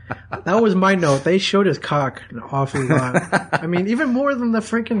dong. That was my note. They showed his cock an awful lot. I mean, even more than the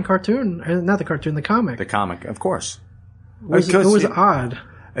freaking cartoon. Not the cartoon, the comic. The comic, of course. It was Because odd.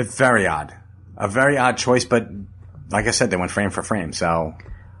 It's very odd. A very odd choice, but like I said, they went frame for frame, so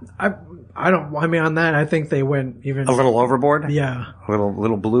I mean, on that, I think they went even. a little overboard. Yeah. A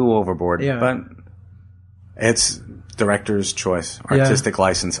little blue overboard. Yeah. But it's director's choice, artistic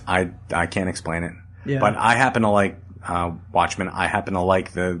license. I can't explain it. Yeah. But I happen to like Watchmen. I happen to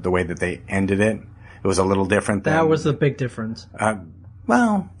like the way that they ended it. It was a little different. That was the big difference.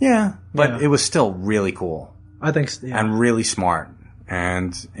 Well, yeah, but Yeah. it was still really cool. I think, yeah. and really smart.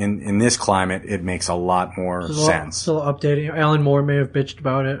 And in this climate, it makes a lot more sense. Still updating. Alan Moore may have bitched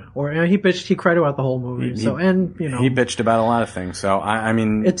about it, or he cried about the whole movie. He bitched about a lot of things. So I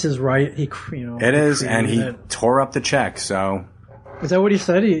mean, it's his right. It is, and he tore up the check. So is that what he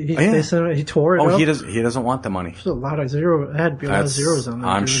said? They said he tore it up? He doesn't want the money. There's a lot of zeros. It had to be a lot of zeros on that.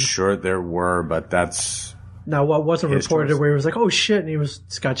 I'm sure there were, but that's. Now, what wasn't reported where he was like, oh shit, and he was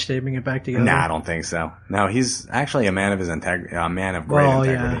scotch taping it back together? Nah, I don't think so. No, he's actually a man of his integrity, a man of great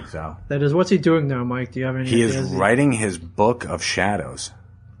integrity. Yeah. So that is, what's he doing now, Mike? Do you have any ideas? He is writing his Book of Shadows.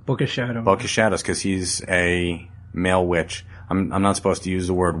 Book of Shadows. Book of Shadows, because he's a male witch. I'm not supposed to use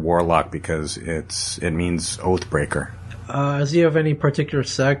the word warlock because it means oathbreaker. Does he have any particular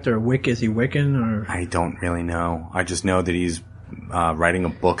sect or Wick? Is he Wiccan or? I don't really know. I just know that he's writing a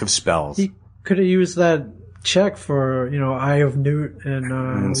book of spells. He could have used that check for, Eye of Newt and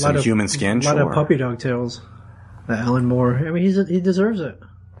a some lot of human skin. A lot of puppy dog tails. Alan Moore. I mean, he deserves it.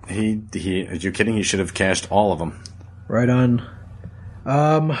 He. Are you kidding? He should have cashed all of them. Right on.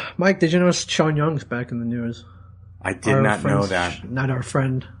 Mike, did you know Sean Young's back in the news? I did not know that. Not our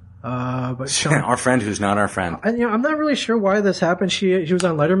friend. But Sean, our friend who's not our friend. I'm not really sure why this happened. She was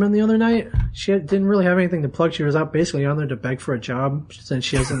on Letterman the other night. She didn't really have anything to plug. She was basically on there to beg for a job. She said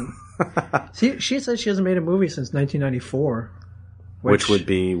she hasn't. She said she hasn't made a movie since 1994. Which would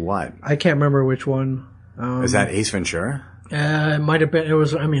be what? I can't remember which one. Is that Ace Ventura? It might have been. It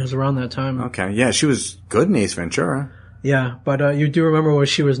was around that time. Okay, yeah, she was good in Ace Ventura. Yeah, but you do remember what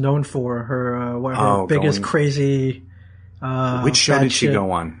she was known for? Her biggest crazy. Which show did she go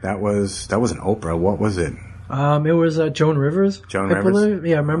on? That wasn't Oprah. What was it? It was Joan Rivers. Joan Rivers.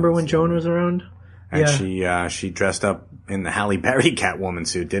 Yeah, remember when Joan was around? And she dressed up in the Halle Berry Catwoman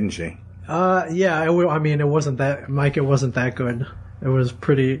suit, didn't she? Yeah. It wasn't that, Mike. It wasn't that good. It was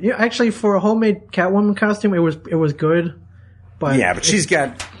pretty. Yeah, actually, for a homemade Catwoman costume, it was good. But yeah, but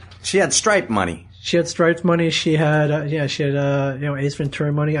she had Stripe money. She had Stripes money. She had Ace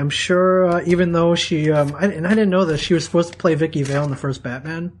Ventura money. I'm sure, even though she I didn't know this, she was supposed to play Vicky Vale in the first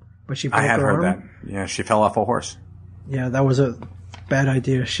Batman, but she broke her arm. I had heard that. Yeah, she fell off a horse. Yeah, that was a bad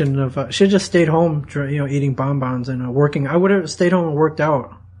idea. Shouldn't have. Should have just stayed home, eating bonbons and working. I would have stayed home and worked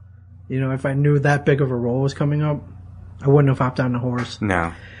out. If I knew that big of a role was coming up, I wouldn't have hopped on the horse.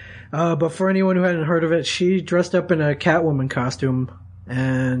 No. But for anyone who hadn't heard of it, she dressed up in a Catwoman costume.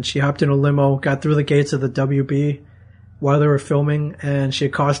 And she hopped in a limo, got through the gates of the WB while they were filming, and she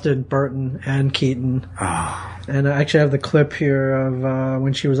accosted Burton and Keaton. Oh. And I actually have the clip here of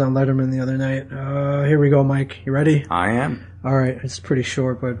when she was on Letterman the other night. Here we go, Mike. You ready? I am. All right. It's pretty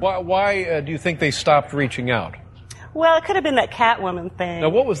short, but... Why do you think they stopped reaching out? Well, it could have been that Catwoman thing. Now,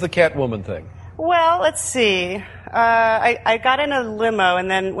 what was the Catwoman thing? Well, let's see. I got in a limo,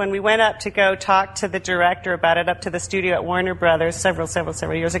 and then when we went up to go talk to the director about it, up to the studio at Warner Brothers several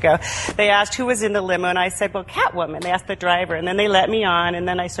years ago, they asked who was in the limo, and I said, well, Catwoman. They asked the driver, and then they let me on, and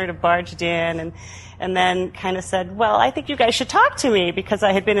then I sort of barged in, and then kind of said, well, I think you guys should talk to me, because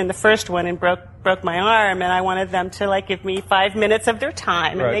I had been in the first one and broke my arm, and I wanted them to, give me 5 minutes of their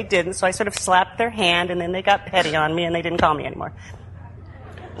time, and They didn't, so I sort of slapped their hand, and then they got petty on me, and they didn't call me anymore.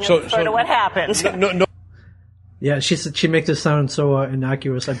 So what happened? No. Yeah, she makes it sound so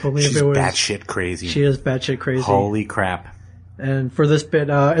innocuous. I believe She's it was batshit crazy. She is batshit crazy. Holy crap! And for this bit,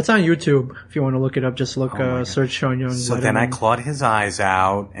 it's on YouTube. If you want to look it up, just look search Sean Young. So then I clawed his eyes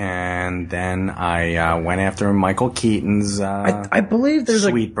out, and then I went after Michael Keaton's. I believe there's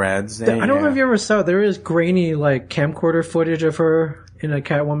sweetbreads. I don't know if you ever saw it. There is grainy camcorder footage of her in a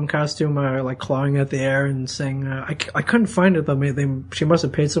Catwoman costume, clawing at the air and saying, I couldn't find it, though. She must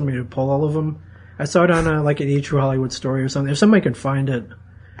have paid somebody to pull all of them. I saw it on an E! True Hollywood story or something. If somebody can find it,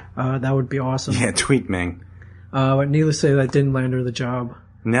 that would be awesome. Yeah, tweet Ming. But needless to say, that didn't land her the job.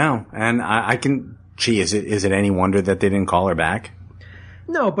 No, and I can... Gee, is it any wonder that they didn't call her back?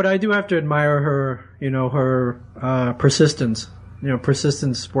 No, but I do have to admire her, her persistence.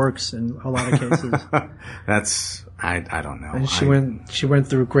 Persistence works in a lot of cases. That's... I don't know. And she went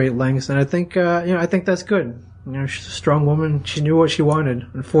through great lengths, and I think I think that's good. She's a strong woman. She knew what she wanted.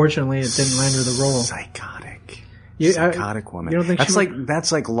 Unfortunately, it didn't land her the role. Psychotic woman. You don't think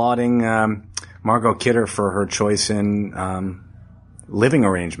that's like lauding Margot Kidder for her choice in living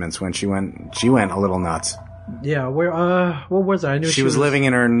arrangements when she went a little nuts. Yeah, what was I knew she was living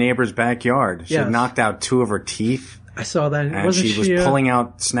in her neighbor's backyard. She had knocked out 2 of her teeth. I saw that. And she was pulling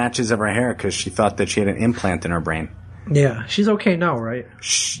out snatches of her hair because she thought that she had an implant in her brain. Yeah, she's okay now, right?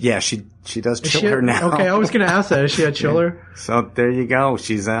 She does chiller now. Okay, I was going to ask that. Is she a chiller? So there you go.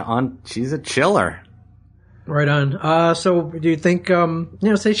 She's a chiller. Right on. So do you think,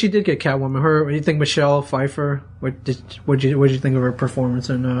 say she did get Catwoman, do you think Michelle Pfeiffer, what did you think of her performance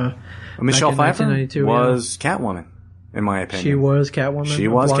in, Michelle back in Pfeiffer 1992? was Catwoman, in my opinion. She was Catwoman? She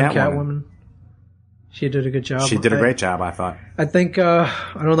was Blonde Catwoman. She did a good job. She did a great job, I thought. I think, I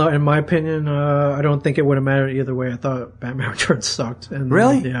don't know, in my opinion, I don't think it would have mattered either way. I thought Batman Returns sucked. And,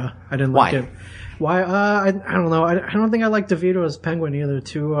 Really? Yeah, I didn't Why? like it. Why? I don't know. I don't think I like DeVito as Penguin either,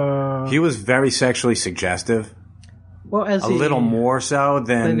 too. He was very sexually suggestive. Well, as A little more so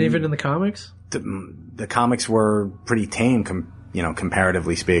than even in the comics? the comics were pretty tame,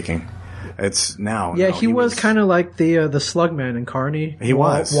 comparatively speaking. It's now. Yeah, no, he was kind of like the Slugman in Carney. He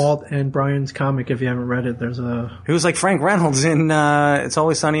was. Walt and Brian's comic. If you haven't read it, there's a. He was like Frank Reynolds in It's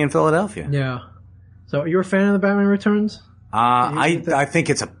Always Sunny in Philadelphia. Yeah. So you're a fan of the Batman Returns? I think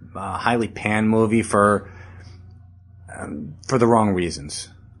it's a highly panned movie for the wrong reasons.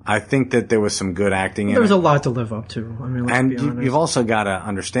 I think that there was some good acting in it. There was a lot to live up to. I mean, let's be honest. You've also got to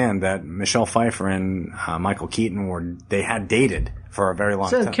understand that Michelle Pfeiffer and Michael Keaton they had dated for a very long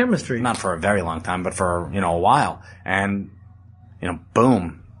time. It's chemistry. Not for a very long time, but for, a while. And,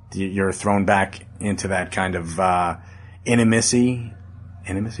 boom, you're thrown back into that kind of, intimacy.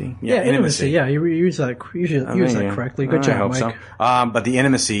 Intimacy? Yeah, intimacy. Yeah, you use that correctly. Good job, I hope Mike. so. But the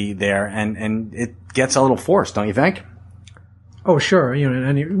intimacy there, and it gets a little forced, don't you think? Oh, sure.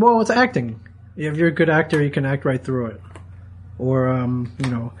 It's acting. If you're a good actor, you can act right through it. Or,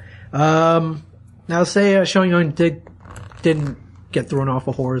 now say Sean Young didn't get thrown off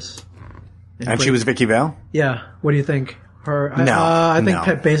a horse. And she was Vicky Vale? Yeah. What do you think? Her? No. I think no.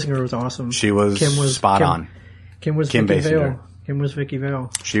 Pat Basinger was awesome. She was spot on. Kim was Kim Vicky Basinger. Vale. Kim was Vicky Vale.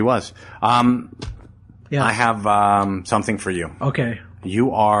 She was. Yeah. I have something for you. Okay.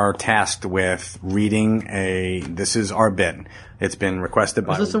 You are tasked with reading this is our bit. It's been requested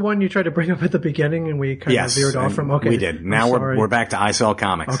by... Is this the one you tried to bring up at the beginning and we kind of veered off from? Okay. We did. Now we're back to ISL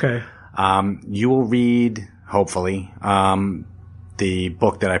Comics. Okay. You will read, hopefully, the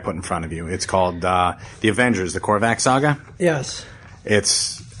book that I put in front of you. It's called The Avengers, the Korvac Saga. Yes.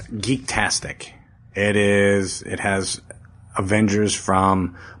 It's geektastic. It has Avengers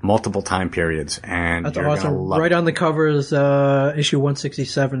from multiple time periods, and that's you're awesome. gonna love Right it. on the cover is issue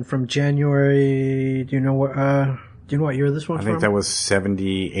 167 from January. Do you know what year this one's I from? think that was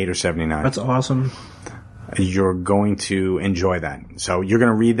 78 or 79. That's awesome. You're going to enjoy that. So you're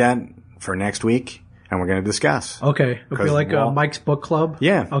going to read that for next week, and we're going to discuss. Okay. It'll be like Mike's book club?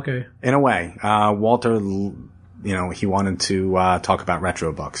 Yeah. Okay. In a way. Walter, he wanted to talk about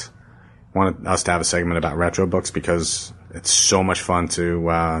retro books. Wanted us to have a segment about retro books because it's so much fun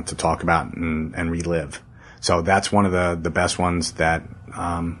to talk about and relive. So that's one of the best ones that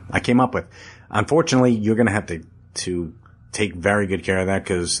I came up with. Unfortunately, you're going to have to take very good care of that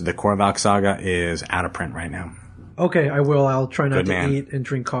because the Korvac Saga is out of print right now. Okay, I will. I'll try not Good to man. eat and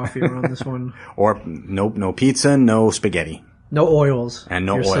drink coffee around this one. Or no pizza, no spaghetti. No oils. And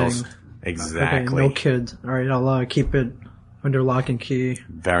no you're oils. saying. Exactly. Okay, no kids. All right, I'll keep it under lock and key.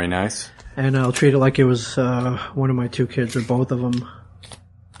 Very nice. And I'll treat it like it was one of my two kids or both of them.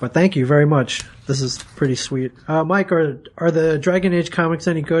 But thank you very much. This is pretty sweet. Mike, are the Dragon Age comics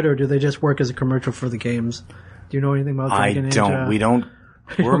any good, or do they just work as a commercial for the games? Do you know anything about Dragon Age? I don't. We don't.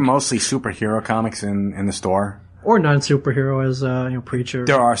 We're mostly superhero comics in the store. Or non-superhero as, Preacher.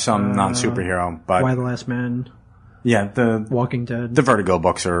 There are some non-superhero, but... Y the Last Man. Yeah, the Walking Dead. The Vertigo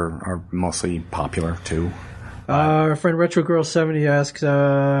books are mostly popular, too. Our friend Retro Girl 70 asks,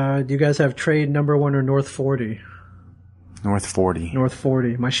 do you guys have trade number 1 or North 40? North 40. North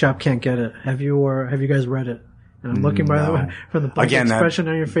 40. My shop can't get it. Have you guys read it? And I'm looking, by the way, from the blank expression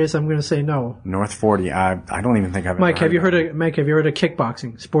on your face, I'm going to say no. North 40, I don't even think I've Mike, ever have you heard of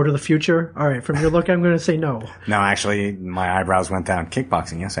kickboxing? Sport of the future? All right, from your look, I'm going to say no. No, actually, my eyebrows went down.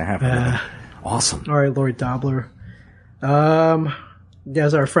 Kickboxing, yes, I have. Awesome. All right, Lori Dobler.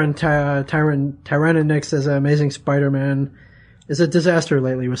 As our friend Tyrannonix says, Amazing Spider-Man is a disaster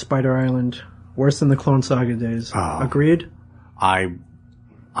lately with Spider Island. Worse than the Clone Saga days. Agreed?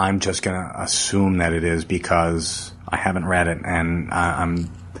 I'm just going to assume that it is because I haven't read it, and I'm...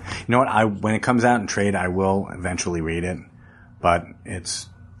 You know what? When it comes out in trade, I will eventually read it, but it's...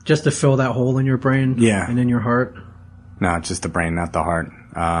 Just to fill that hole in your brain? Yeah. And in your heart? No, it's just the brain, not the heart.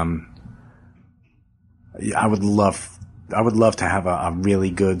 I would love to have a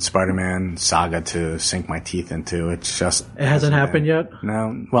really good Spider-Man saga to sink my teeth into. It's just... It hasn't happened yet?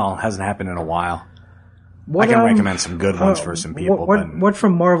 No. Well, it hasn't happened in a while. I can recommend some good ones for some people. What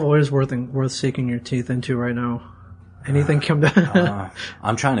from Marvel is worth sinking your teeth into right now? Anything come down?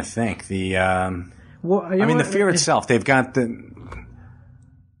 I'm trying to think. The the Fear itself. They've got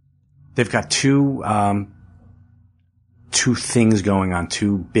two two things going on,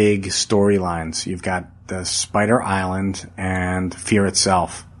 two big storylines. You've got the Spider Island and Fear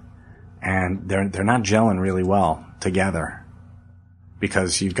itself, and they're not gelling really well together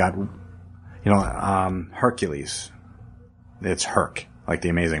because you've got, Hercules. It's Herc, like the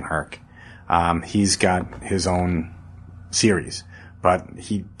Amazing Herc. He's got his own series, but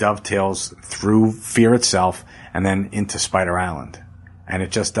he dovetails through Fear itself and then into Spider Island, and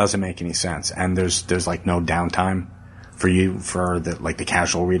it just doesn't make any sense. And there's like no downtime for the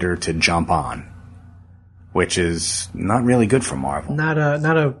casual reader to jump on, which is not really good for Marvel. Not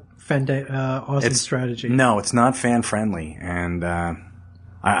a awesome strategy. No, it's not fan friendly, and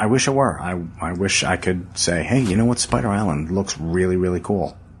I wish it were. I wish I could say, hey, you know what, Spider Island looks really, really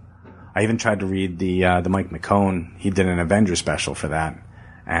cool. I even tried to read the Mike McKone. He did an Avengers special for that,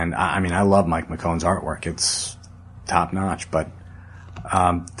 and I love Mike McKone's artwork. It's top notch, but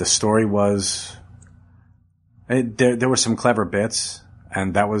the story was. There were some clever bits,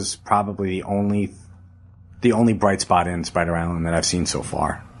 and that was probably the only bright spot in Spider Island that I've seen so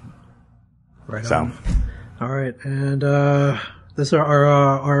far. Right. So, on. All right, and this is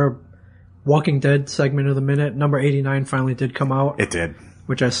our Walking Dead segment of the minute. Number 89 finally did come out. It did,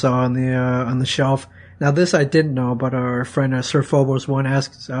 which I saw on the shelf. Now this I didn't know, but our friend Sir Phobos one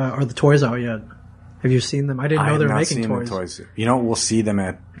asks, "Are the toys out yet? Have you seen them? I didn't know they were making toys. The toys. We'll see them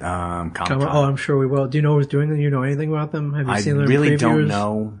at Comic-Con. Oh, I'm sure we will. Do you know who's doing them? Do you know anything about them? Have you seen them? I really in previews? don't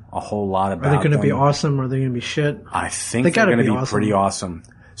know a whole lot about them. Are they going to be awesome, or are they going to be shit? I think they're going to be awesome. Pretty awesome.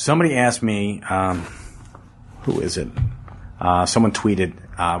 Somebody asked me, who is it? Someone tweeted,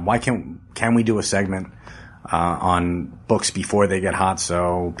 why can we do a segment on books before they get hot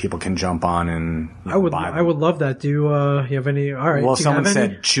so people can jump on and buy them? I would love that. Do you have any? All right. Well, someone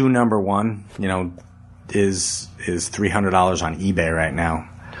said Chew number 1, is $300 on eBay right now,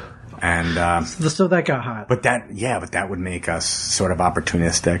 and so that got hot. But that would make us sort of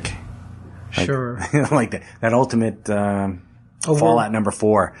opportunistic. Sure. Like that ultimate Fallout number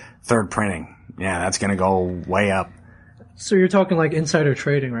 4 third printing. Yeah, that's going to go way up. So you're talking like insider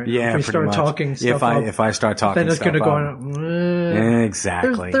trading, right? Yeah, if you start much. Talking stuff if I start talking, then it's going to go on.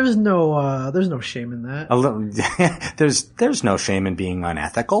 Exactly. There's no shame in that. A little. There's no shame in being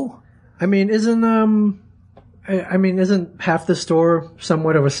unethical. I mean, isn't half the store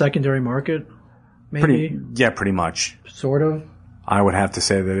somewhat of a secondary market? Maybe. Pretty much. Sort of. I would have to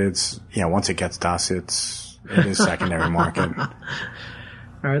say that it's once it gets to us, it is secondary market.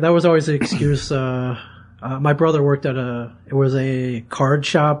 All right, that was always the excuse. My brother worked at a card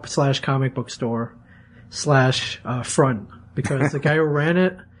shop / comic book store / front, because the guy who ran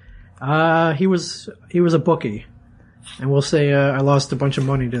it, he was a bookie. And we'll say I lost a bunch of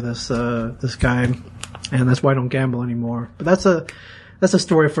money to this guy, and that's why I don't gamble anymore. But that's a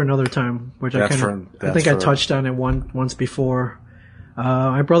story for another time, which I touched on it once before.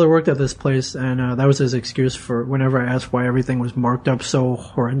 My brother worked at this place, and that was his excuse for whenever I asked why everything was marked up so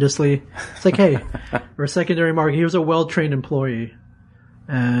horrendously. It's like, hey, for a secondary market, he was a well-trained employee,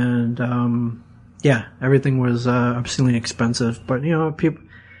 and everything was obscenely expensive. But people.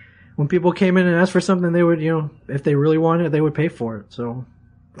 When people came in and asked for something, they would, if they really wanted it, they would pay for it. So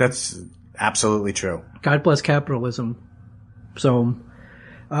that's absolutely true. God bless capitalism. So,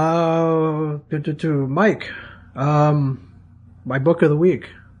 Mike, my book of the week,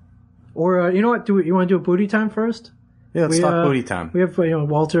 or you know what? You want to do a booty time first? Yeah, let's talk booty time. We have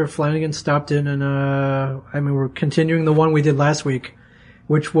Walter Flanagan stopped in, and we're continuing the one we did last week,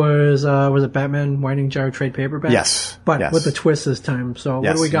 which was it Batman Winding Gyre trade paperback? Yes. But with the twist this time. So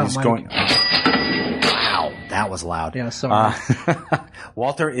what do we got, Mike? Wow, that was loud. Yeah, sorry.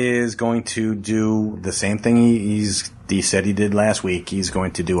 Walter is going to do the same thing he said he did last week. He's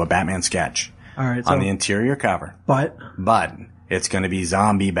going to do a Batman sketch. All right. On the interior cover. But it's going to be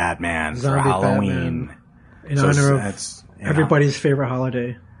zombie Batman for Halloween. Batman, in honor of everybody's favorite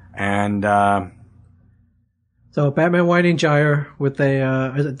holiday. And so Batman Winding Gyre with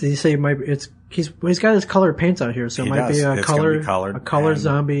did he say he's got his colored paints out here, so it might be a colored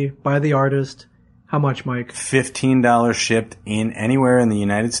zombie by the artist. How much, Mike? $15 shipped in anywhere in the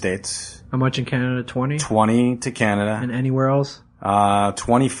United States. How much in Canada? 20? 20 to Canada. And anywhere else?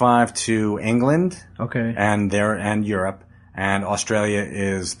 25 to England. Okay. And Europe. And Australia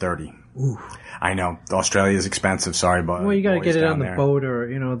is 30. Ooh. I know. Australia is expensive, sorry, but. Well, you gotta get it on the boat, or,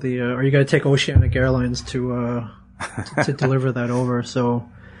 or you gotta take Oceanic Airlines to deliver that over, so,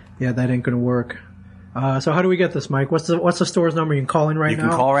 yeah, that ain't gonna work. So how do we get this, Mike? What's the store's number you can call in right now? You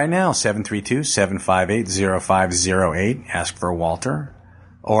can call right now, 732-758-0508. Ask for Walter.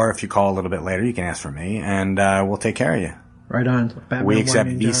 Or if you call a little bit later, you can ask for me, and we'll take care of you. Right on. Batman We accept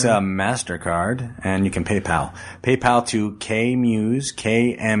One Ninja. Visa, MasterCard, and you can PayPal. PayPal to KMews,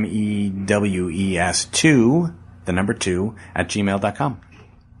 KMEWES 2, the number 2, at gmail.com.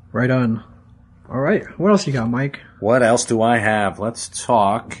 Right on. All right. What else you got, Mike? What else do I have? Let's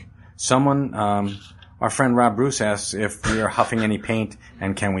talk. Someone, our friend Rob Bruce asks if we are huffing any paint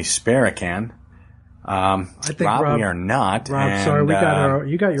and can we spare a can. I think Rob, we are not. Rob, and, sorry,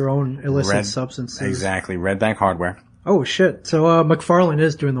 you got your own illicit Red- substances. Exactly. Red Bank Hardware. Oh shit! So McFarlane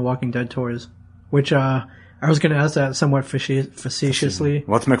is doing the Walking Dead tours, which I was going to ask that somewhat facetiously.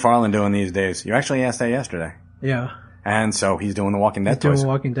 What's McFarlane doing these days? You actually asked that yesterday. Yeah, And so he's doing the Walking Dead doing tours.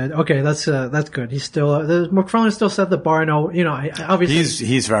 Walking Dead. Okay, that's good. He's still McFarlane still set the bar. No, obviously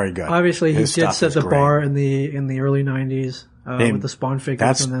He's very good. Obviously, His he did stuff set is the great. bar in the early '90s with the Spawn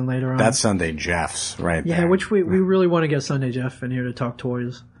figures, and then later on. That's Sunday Jeff's right yeah, there. which we really want to get Sunday Jeff in here to talk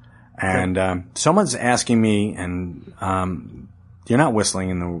toys. And someone's asking me, and you're not whistling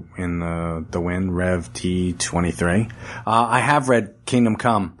in the wind, Rev T23. I have read Kingdom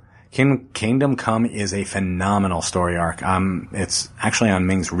Come. Kingdom Come is a phenomenal story arc. It's actually on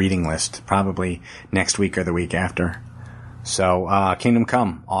Ming's reading list, probably next week or the week after. So, Kingdom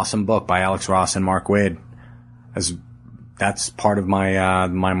Come, awesome book by Alex Ross and Mark Waid. That's part of my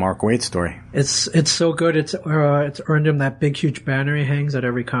my Mark Waid story. It's so good. It's earned him that big huge banner he hangs at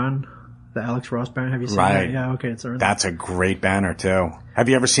every con. The Alex Ross banner. Have you seen Right. that? Yeah. Okay. It's earned. That's a great banner too. Have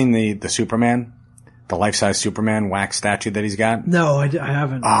you ever seen the Superman, the life-size Superman wax statue that he's got? No, I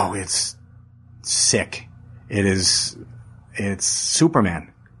haven't. Oh, it's sick. It's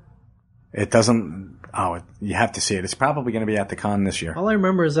Superman. It doesn't. You have to see it. It's probably going to be at the con this year All I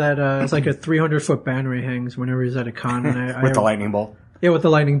remember is that it's like a 300-foot banner he hangs whenever he's at a con. And with the lightning bolt. Yeah, with the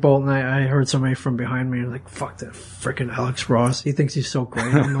lightning bolt. And I heard somebody from behind me like, "Fuck that frickin' Alex Ross. He thinks he's so great."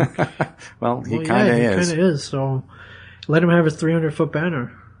 I'm like, Well, he well, kind of yeah, is. He kind of is. So let him have his 300-foot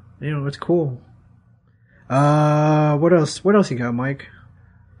banner. It's cool. What else? What else you got, Mike?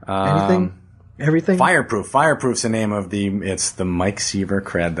 Anything? Everything? Fireproof. Fireproof's the name of it's the Mike Seaver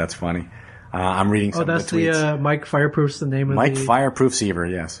cred. That's funny. I'm reading some that's of the tweets. the Mike Fireproof's the name of Mike the... Fireproof Seaver,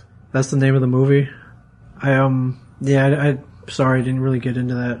 yes. That's the name of the movie. I sorry, I didn't really get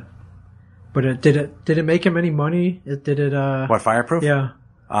into that. But did it make him any money? What, Fireproof? Yeah.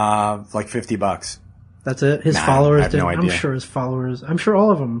 Like $50. That's it? His Nah, followers I have did. no I'm idea. sure his followers. I'm sure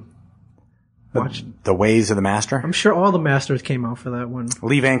all of them watched. The Ways of the Master? I'm sure all the masters came out for that one.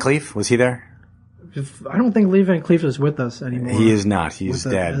 Lee Van Cleef, was he there? I don't think Lee Van Cleef is with us anymore. He is not. He's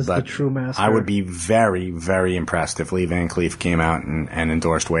With dead. as But the true master. I would be very, very impressed if Lee Van Cleef came out and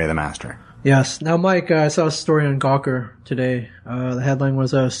endorsed Way of the Master. Yes. Now, Mike, I saw a story on Gawker today. The headline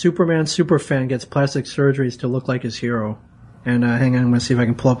was Superman superfan gets plastic surgeries to look like his hero. And hang on, I'm going to see if I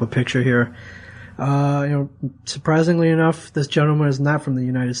can pull up a picture here. Surprisingly enough, this gentleman is not from the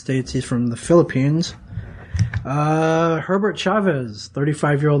United States. He's from the Philippines. Herbert Chavez,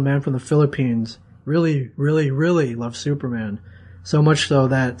 35-year-old man from the Philippines, really, really, really loves Superman. So much so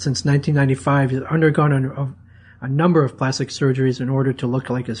that since 1995, he's undergone a number of plastic surgeries in order to look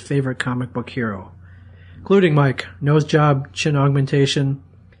like his favorite comic book hero, including Mike, nose job, chin augmentation,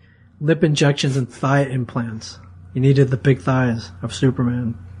 lip injections, and thigh implants. He needed the big thighs of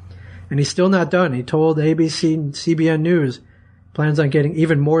Superman. And he's still not done. He told ABC and CBN News plans on getting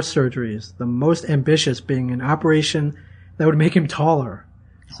even more surgeries, the most ambitious being an operation that would make him taller.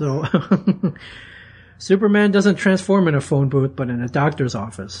 So Superman doesn't transform in a phone booth, but in a doctor's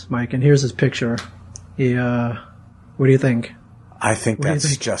office, Mike. And here's his picture. What do you think? I think What do you that's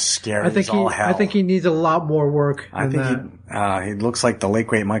think? just scary I think as all hell. I think he needs a lot more work I than think that. he looks like the late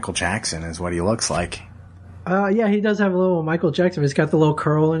great Michael Jackson is what he looks like. Yeah, he does have a little Michael Jackson. He's got the little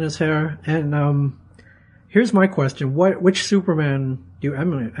curl in his hair. And here's my question: which Superman do you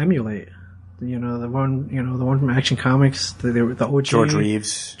emulate? The one from Action Comics, the OG. George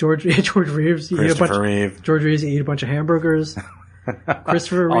Reeves. George Reeves. Christopher Reeve. George Reeves eat a bunch of hamburgers.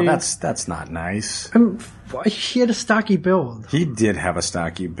 Christopher Reeve. Oh, that's not nice. He had a stocky build. He did have a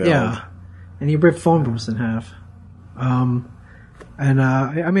stocky build. Yeah, and he ripped phone booths in half.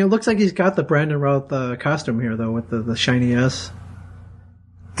 It looks like he's got the Brandon Routh costume here, though, with the shiny S.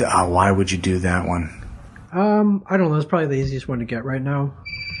 Why would you do that one? I don't know. It's probably the easiest one to get right now.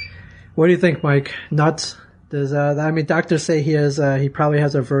 What do you think, Mike? Nuts? Does doctors say he probably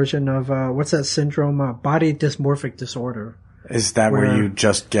has a version of what's that syndrome? Body dysmorphic disorder. Is that where you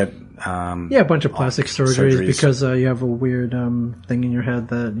just get a bunch of plastic surgeries because you have a weird thing in your head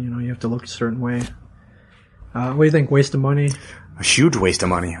that you have to look a certain way. What do you think? Waste of money? a huge waste of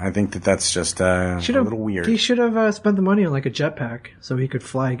money? I think that's just a little weird. He should have spent the money on like a jetpack so he could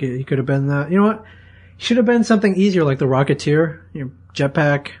fly. He could have been you know what? Should have been something easier like the Rocketeer,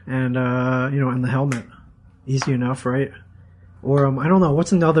 jetpack, and and the helmet. Easy enough, right? Or I don't know,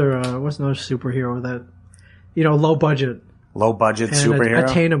 what's another superhero that low budget and superhero,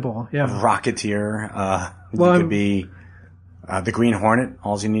 attainable? Yeah, Rocketeer. You could be the Green Hornet.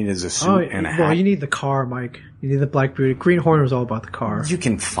 All you need is a suit and a hat. Well, you need the car, Mike. You need the Black Beauty. Green Hornet was all about the car. You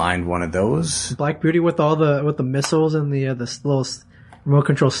can find one of those. Black Beauty with the missiles and the little remote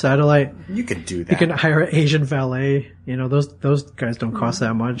control satellite. You could do that. You can hire an Asian valet. Those guys don't cost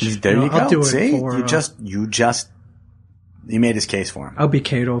that much. There you go. I'll do See, it for, you made his case for him. I'll be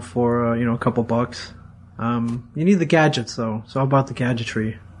Kato for a couple bucks. You need the gadgets though. It's all about the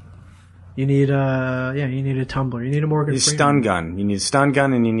gadgetry. You need you need a tumbler. You need a Morgan Freeman. Stun gun. You need a stun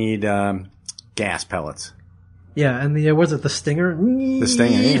gun and you need gas pellets. Yeah, and the Stinger? The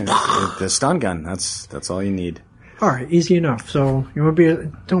Stinger, yeah. The stun gun. That's all you need. All right, easy enough. So you want to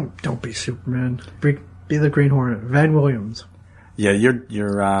be don't be Superman. Be the Green Hornet. Van Williams. Yeah, you're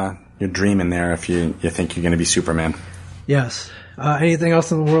dreaming there if you think you're going to be Superman. Yes. Anything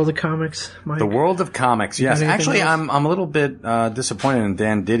else in the world of comics, Mike? The world of comics, yes. Actually, I'm a little bit disappointed in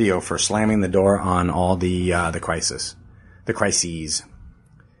Dan Didio for slamming the door on all the crises,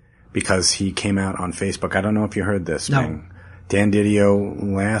 because he came out on Facebook. I don't know if you heard this. No. Dan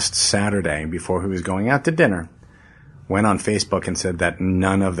Didio last Saturday, before he was going out to dinner, went on Facebook and said that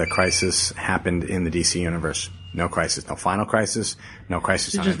none of the crisis happened in the DC universe. No crisis, no Final Crisis, no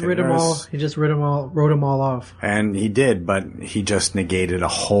crisis on Infinite Earths. He just wrote them all off. And he did, but he just negated a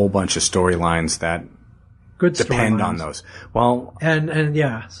whole bunch of storylines that depend on those. Well, and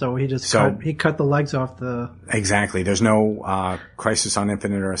yeah, so he just cut the legs off the. Exactly. There's no Crisis on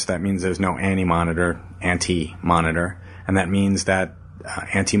Infinite Earths. That means there's no Anti-Monitor, and that means that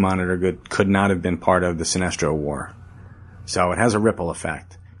Anti-Monitor could not have been part of the Sinestro War. So it has a ripple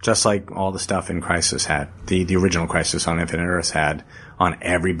effect. Just like all the stuff in Crisis had, the original Crisis on Infinite Earths had on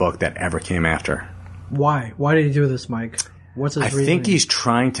every book that ever came after. Why? Why did he do this, Mike? What's his reasoning? I think he's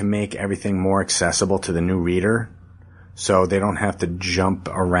trying to make everything more accessible to the new reader, so they don't have to jump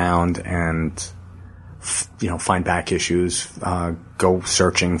around and find back issues, go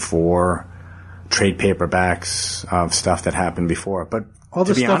searching for trade paperbacks of stuff that happened before. But all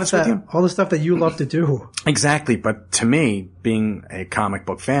the stuff that you love to do. Exactly. But to me, being a comic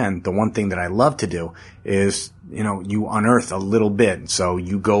book fan, the one thing that I love to do is, you unearth a little bit. So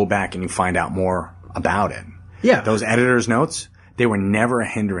you go back and you find out more about it. Yeah. Those editor's notes, they were never a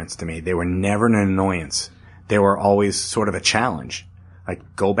hindrance to me. They were never an annoyance. They were always sort of a challenge.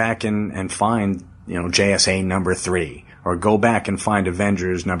 Like, go back and find, JSA number 3, or go back and find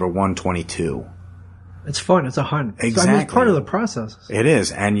Avengers number 122. It's fun. It's a hunt. Exactly. So, I mean, it's part of the process. It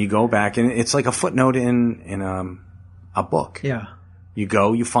is. And you go back, and it's like a footnote in a book. Yeah. You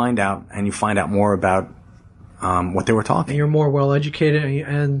go, you find out, and you find out more about what they were talking. And you're more well-educated,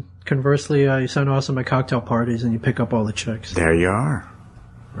 and conversely, you sound awesome at cocktail parties, and you pick up all the chicks. There you are.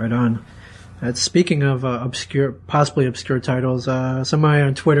 Right on. Speaking of possibly obscure titles, somebody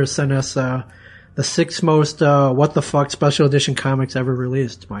on Twitter sent us the 6 most what the fuck special edition comics ever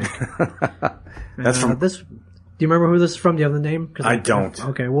released, Mike. That's from this. Do you remember who this is from? Do you have the name? I don't.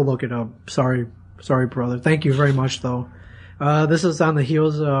 Okay, we'll look it up. Sorry, brother. Thank you very much, though. This is on the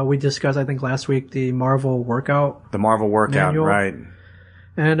heels. We discussed, I think, last week the Marvel Workout. The Marvel Workout, manual. Right?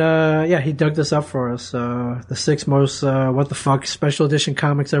 And he dug this up for us. The 6 most what the fuck special edition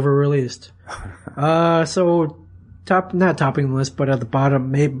comics ever released. So not topping the list, but at the bottom,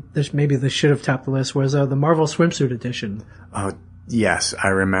 maybe they should have topped the list, was the Marvel Swimsuit Edition. Oh, yes, I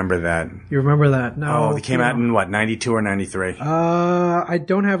remember that. You remember that? No. Oh, it came out in what, 92 or 93? I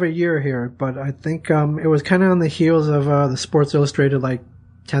don't have a year here, but I think it was kind of on the heels of the Sports Illustrated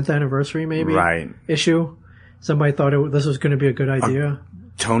 10th anniversary maybe issue. Somebody thought this was going to be a good idea.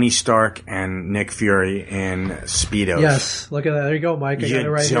 Tony Stark and Nick Fury in Speedos. Yes, look at that. There you go, Mike. I got it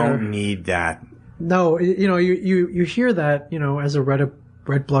right here. You don't need that. No, you hear that, as a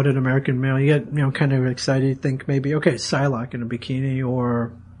red-blooded American male, you get, kind of excited. You think maybe, okay, Psylocke in a bikini,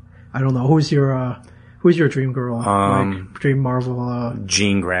 or I don't know, who's your dream girl? Dream Marvel?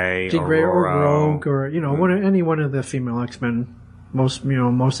 Jean Grey, or Rogue, or any one of the female X-Men. Most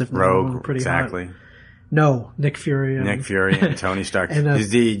if not Rogue, pretty exactly. Hot. No, Nick Fury and Tony Stark. And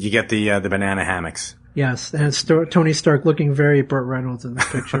you get the banana hammocks. Yes, and it's Tony Stark looking very Burt Reynolds in this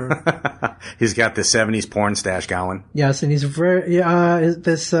picture. He's got the 70s porn stash going. Yes, and he's very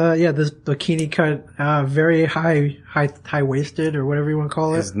this bikini cut, very high waisted or whatever you want to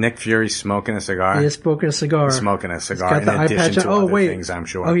call it. Is Nick Fury smoking a cigar? He is smoking a cigar. He's smoking a cigar. He's got the eye patch. To other things, I'm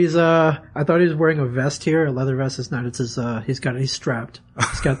sure. Oh, he's I thought he was wearing a vest here, a leather vest. It's not. It's his. He's strapped.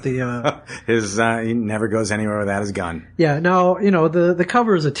 He's got the. He never goes anywhere without his gun. Yeah. Now the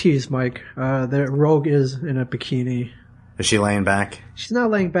cover is a tease, Mike. The Rogue is in a bikini. Is she laying back? She's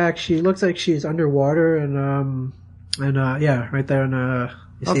not laying back. She looks like she's underwater, and right there, and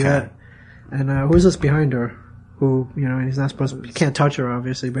you see that. And who's this behind her? Who he's not supposed to. You can't touch her,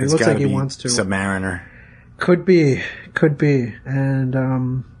 obviously, but he looks like he wants to. Submariner. Could be,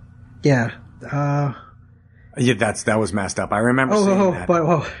 and yeah, that was messed up. I remember seeing that.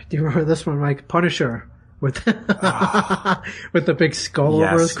 But do you remember this one, Mike? Punisher with with the big skull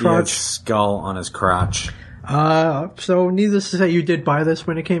over his crotch. Yes, skull on his crotch. So needless to say, you did buy this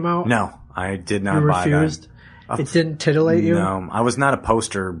when it came out? No, I did not buy that. You refused? It didn't titillate you? No, I was not a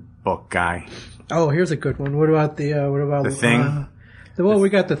poster book guy. Oh, here's a good one. What about the Thing? We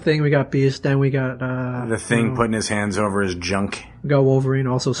got the Thing, we got Beast, and we got the Thing putting his hands over his junk. We got Wolverine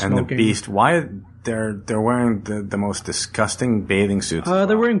also smoking. And the Beast. Why they're wearing the most disgusting bathing suits?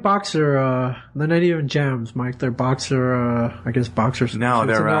 They're wearing boxer. They're not even jams, Mike. They're boxer. I guess boxers. No,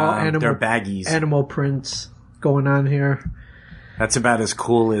 they're baggies. Animal prints going on here. That's about as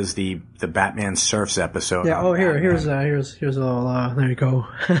cool as the Batman Surfs episode. Yeah. Oh, here's a little. There you go.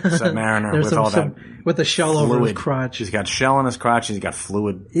 Submariner with all that with the shell fluid. over his crotch. He's got shell on his crotch. He's got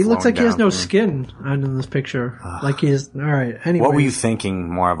fluid. He looks like he has no skin in this picture. Like he's all right. Anyway, what were you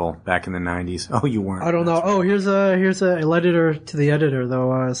thinking, Marvel, back in the 90s? Oh, you weren't. I don't know. Oh, here's a letter to the editor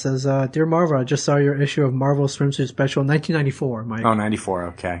though. It says, "Dear Marvel, I just saw your issue of Marvel Swimsuit Special 1994, Mike. Oh, 94.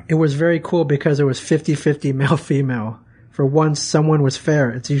 Okay. It was very cool because it was 50-50 male-female. For once, someone was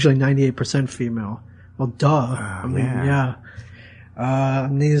fair. It's usually 98% female. Well, duh. Needless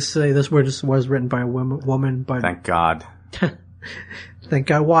to say, this was written by a woman. But thank God. Thank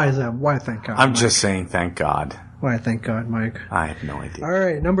God. Why is that? Why thank God? I'm just saying thank God. Why thank God, Mike? I have no idea. All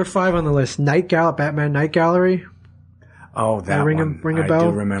right, number 5 on the list. Batman Night Gallery. Oh, that one. Ring a bell? I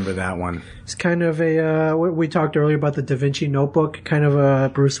do remember that one. It's kind of a, we talked earlier about the Da Vinci Notebook, kind of a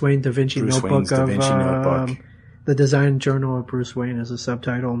Bruce Wayne Da Vinci Notebook. The Design Journal of Bruce Wayne is a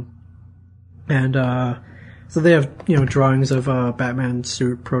subtitle. And so they have, drawings of Batman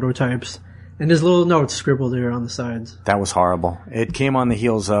suit prototypes. And there's little notes scribbled there on the sides. That was horrible. It came on the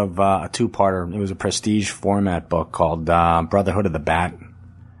heels of a two-parter. It was a prestige format book called Brotherhood of the Bat.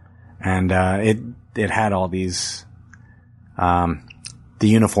 And it had all these the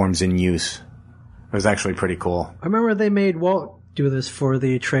uniforms in use. It was actually pretty cool. I remember they made Walt do this for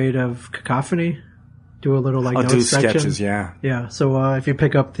the trade of Cacophony. Do a little notes section. Sketches, yeah. Yeah, so if you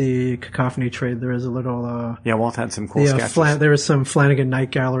pick up the Cacophony trade, there is a little... Walt had some cool sketches. There is some Flanagan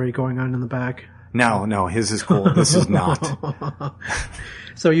Night Gallery going on in the back. No, his is cool. This is not.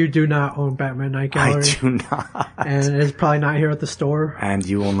 So you do not own Batman Night Gallery? I do not. And it's probably not here at the store? And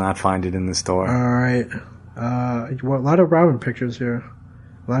you will not find it in the store. All right. A lot of Robin pictures here.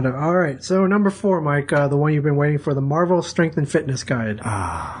 All right, so number 4, Mike, the one you've been waiting for, the Marvel Strength and Fitness Guide.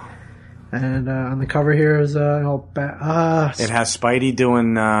 And on the cover here is it has Spidey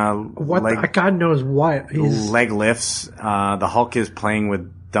doing God knows what leg lifts. The Hulk is playing with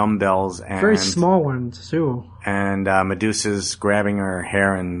dumbbells and very small ones too. And Medusa's grabbing her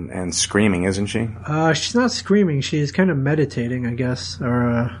hair and screaming, isn't she? She's not screaming. She's kind of meditating, I guess.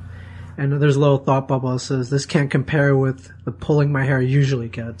 And there's a little thought bubble that says, "This can't compare with the pulling my hair usually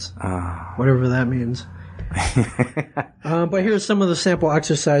gets." Whatever that means. But here's some of the sample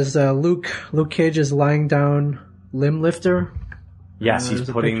exercises. Luke Cage is lying down limb lifter. Yes, he's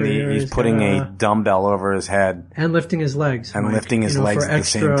putting a dumbbell over his head and lifting his legs. And lifting his legs at the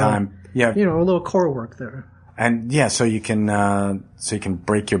same time. Yeah, a little core work there. And so you can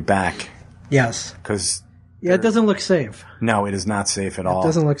break your back. Yes, because it doesn't look safe. No, it is not safe at all. It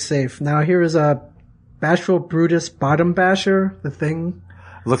doesn't look safe. Now here is a Bashful Brutus Bottom Basher. The Thing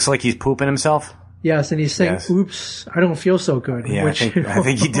looks like he's pooping himself. Yes, and he's saying, "Oops, I don't feel so good." Yeah, I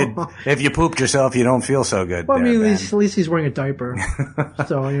think he did. If you pooped yourself, you don't feel so good. Well, at least he's wearing a diaper,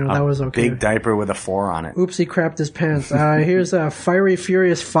 so that was okay. Big diaper with a 4 on it. Oops, he crapped his pants. Here's a Fiery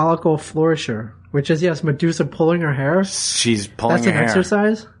Furious Follicle Flourisher, which is Medusa pulling her hair. She's pulling her hair. That's an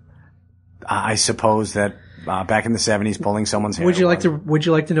exercise. I suppose that back in the 70s, pulling someone's hair. Would you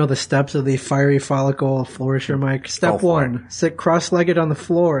like to know the steps of the Fiery Follicle Flourisher, Mike? Step 1: sit cross-legged on the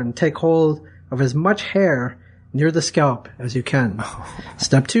floor and take hold of as much hair near the scalp as you can.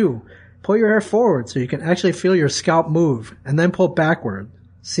 Step 2, Pull your hair forward so you can actually feel your scalp move, and then pull backward.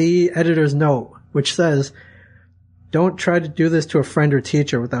 See editor's note, which says, don't try to do this to a friend or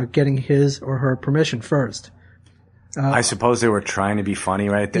teacher without getting his or her permission first. I suppose they were trying to be funny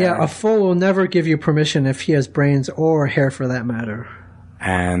right there. Yeah, a fool will never give you permission if he has brains or hair for that matter.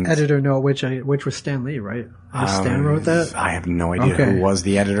 And editor note, which was Stan Lee, right? Stan wrote that? I have no idea who was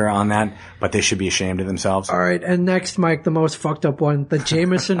the editor on that, but they should be ashamed of themselves. All right, and next, Mike, the most fucked up one, the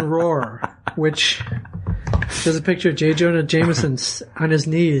Jameson Roar, which there's a picture of J. Jonah Jameson on his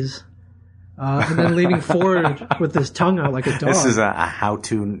knees, and then leaning forward with his tongue out like a dog. This is a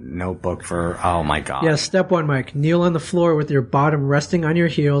how-to notebook for, oh my God. Yeah, step 1, Mike. Kneel on the floor with your bottom resting on your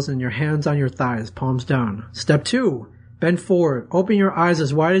heels and your hands on your thighs, palms down. Step 2, bend forward. Open your eyes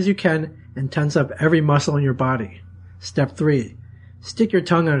as wide as you can and tense up every muscle in your body. Step 3, stick your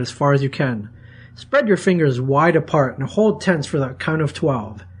tongue out as far as you can. Spread your fingers wide apart and hold tense for the count of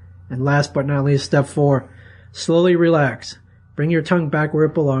 12. And last but not least, step 4, slowly relax. Bring your tongue back where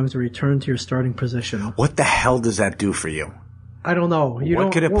it belongs and return to your starting position. What the hell does that do for you? I don't know.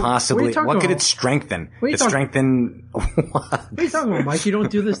 What could it possibly, what could it strengthen? What are you talking about, Mike? You don't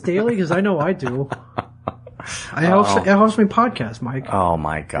do this daily? Because I know I do. It helps me podcast, Mike. Oh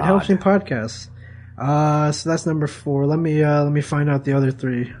my God. It helps me podcast. So that's number 4. Let me find out the other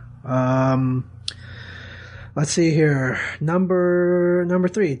 3. Let's see here. Number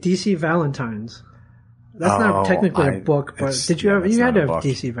 3, DC Valentines. That's not technically a book, but did you have? You had to have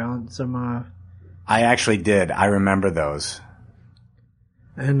DC Valentines. I actually did. I remember those.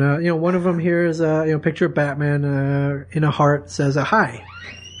 And one of them here is a picture of Batman in a heart says, "Hi,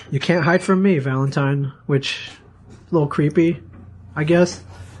 you can't hide from me, Valentine," which is a little creepy, I guess.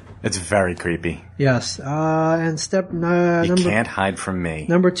 It's very creepy. Yes. And step you can't hide from me.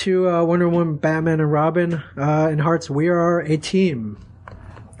 Number 2, Wonder Woman, Batman, and Robin in hearts. We are a team.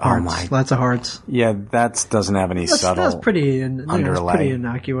 Hearts. Oh my! Lots of hearts. Yeah, that doesn't have any subtle. That's pretty underlay. That's pretty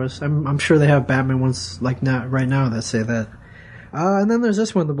innocuous. I'm sure they have Batman ones like right now that say that. And then there's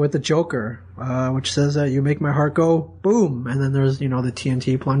this one with the Joker, which says that you make my heart go boom. And then there's the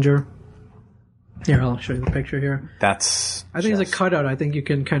TNT plunger. Here, I'll show you the picture here. I think it's a cutout. I think you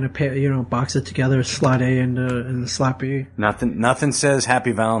can kind of box it together, slot A and slot B. Nothing says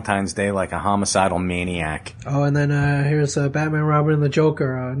Happy Valentine's Day like a homicidal maniac. Oh, and then here's Batman, Robin, and the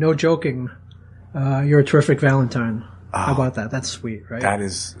Joker. No joking. You're a terrific Valentine. How about that? That's sweet, right? That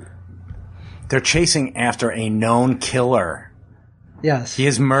is. They're chasing after a known killer. Yes. He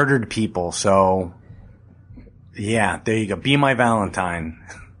has murdered people, so yeah, there you go. Be my Valentine.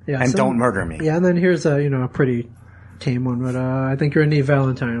 Yeah, and don't murder me. Yeah, and then here's a pretty tame one, but I think you're a neat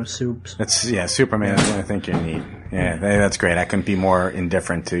Valentine with soups. Superman. I think you're neat. Yeah, that's great. I couldn't be more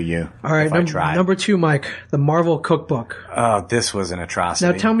indifferent to you. All right, I tried. Number 2, Mike, the Marvel Cookbook. Oh, this was an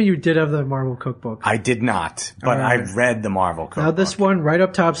atrocity. Now tell me you did have the Marvel Cookbook. I did not, but I read the Marvel Cookbook. Now this one right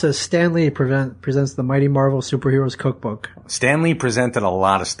up top says Stan Lee presents the Mighty Marvel Superheroes Cookbook. Stan Lee presented a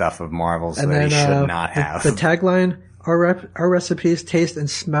lot of stuff of Marvels that he should not have. The tagline: Our recipes taste and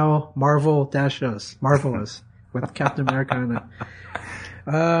smell marvelous, with Captain America on it.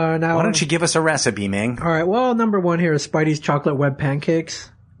 Now, why don't you give us a recipe, Ming? All right. Well, number 1 here is Spidey's chocolate web pancakes,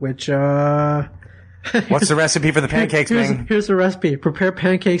 which what's the recipe for the pancakes, Ming? Here's the recipe. Prepare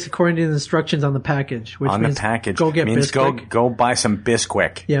pancakes according to the instructions on the package. Which means go get Bisquick. Go buy some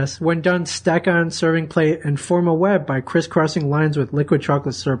Bisquick. Yes. When done, stack on serving plate and form a web by crisscrossing lines with liquid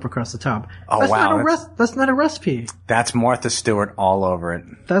chocolate syrup across the top. Oh, wow. That's not a recipe. That's Martha Stewart all over it.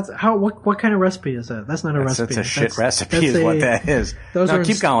 That's how. What kind of recipe is that? That's not a recipe. That's a shit recipe is what that is.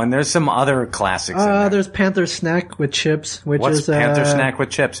 Keep going. There's some other classics in there. There's Panther Snack with chips, which What's Panther Snack with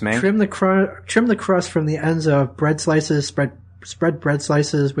chips, Ming? Trim the crust from the ends of bread slices. Spread bread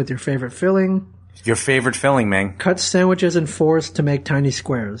slices with your favorite filling. Your favorite filling, Ming. Cut sandwiches in 4s to make tiny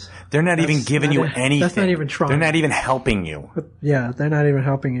squares. They're not even giving you anything. That's not even trying. They're not even helping you. Yeah, they're not even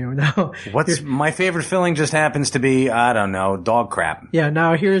helping you. Now, my favorite filling just happens to be, I don't know, dog crap. Yeah,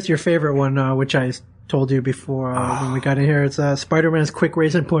 now here's your favorite one, which I told you before when we got in here. It's Spider-Man's Quick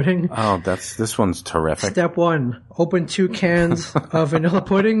Raisin Pudding. Oh, this one's terrific. Step 1, open 2 cans of vanilla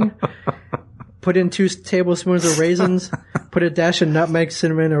pudding. Put in 2 tablespoons of raisins. Put a dash of nutmeg,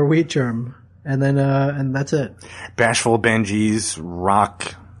 cinnamon, or wheat germ. And then, and that's it. Bashful Benji's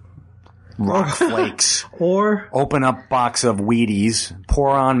rock flakes. Or open up box of Wheaties, pour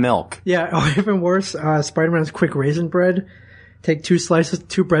on milk. Yeah, or even worse, Spider-Man's Quick Raisin Bread. Take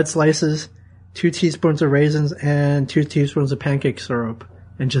 2 bread slices, 2 teaspoons of raisins, and 2 teaspoons of pancake syrup,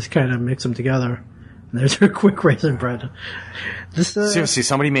 and just kind of mix them together. And there's your Quick Raisin Bread. Seriously,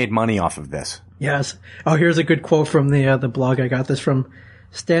 somebody made money off of this. Yes. Oh, here's a good quote from the blog I got this from.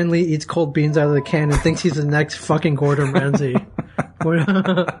 Stanley eats cold beans out of the can and thinks he's the next fucking Gordon Ramsay.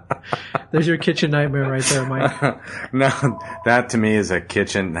 There's your kitchen nightmare right there, Mike. No, that to me is a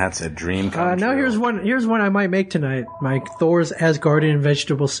kitchen. That's a dream come Now true. here's one I might make tonight, Mike. Thor's Asgardian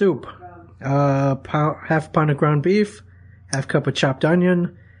vegetable soup. Half a pound of ground beef, half cup of chopped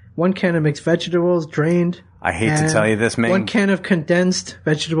onion, 1 can of mixed vegetables drained. I hate to tell you this, man. 1 can of condensed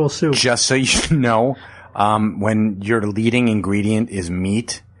vegetable soup. Just so you know, when your leading ingredient is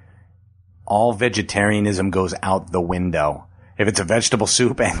meat, all vegetarianism goes out the window. If it's a vegetable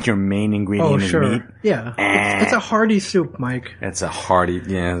soup and your main ingredient is meat. Yeah. It's a hearty soup, Mike. It's a hearty,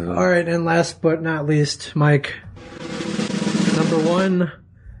 yeah. All right, and last but not least, Mike, number 1,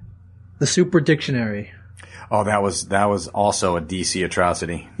 the Super Dictionary. Oh, that was also a DC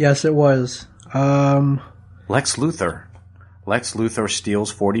atrocity. Yes, it was. Lex Luthor. Lex Luthor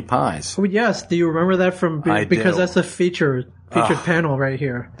steals 40 pies. Oh, yes, do you remember that from? I because do. that's the featured panel right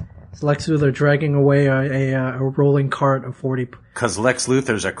here. It's Lex Luthor dragging away a rolling cart of 40. Because Lex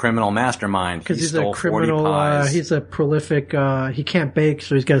Luthor's a criminal mastermind. Because He he's stole a criminal. 40 pies. He's a prolific. He can't bake,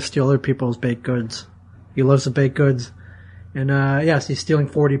 so he's got to steal other people's baked goods. He loves the baked goods, and yes, he's stealing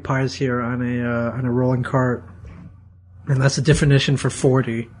 40 pies here on a rolling cart, and that's the definition for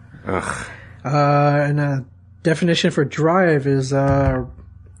 40. Ugh. And definition for drive is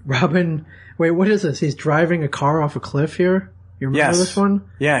Robin. Wait, what is this? He's driving a car off a cliff here. You remember this one?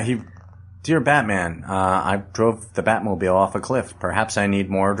 Yeah, Dear Batman, I drove the Batmobile off a cliff. Perhaps I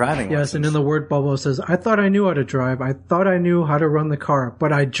need more driving Yes, lessons. and in the word bubble it says, I thought I knew how to drive. I thought I knew how to run the car,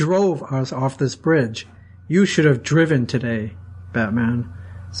 but I drove us off this bridge. You should have driven today, Batman.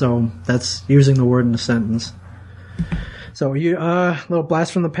 So that's using the word in a sentence. So you, little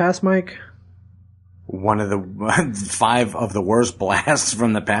blast from the past, Mike? One of the 5 of the worst blasts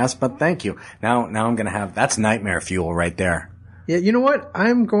from the past, but thank you. Now I'm gonna have, that's nightmare fuel right there. Yeah, you know what?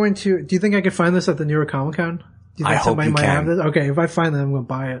 I'm going to, do you think I could find this at the New York Comic Con? Do you think I hope somebody you might can. have this? Okay, if I find them, I'm going to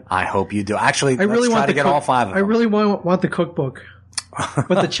buy it. I hope you do. Actually, I really let's try want to get all 5 of them. I really want the cookbook.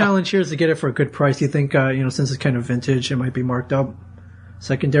 But the challenge here is to get it for a good price. Do you think, since it's kind of vintage, it might be marked up?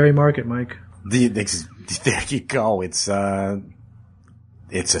 Secondary market, Mike. There you go. It's a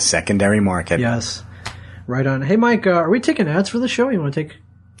secondary market. Yes. Right on. Hey, Mike, are we taking ads for the show? You want to take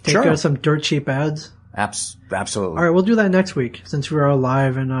Sure. some dirt cheap ads? Absolutely. All right, we'll do that next week since we are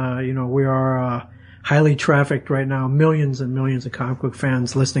live and, we are highly trafficked right now. Millions and millions of comic book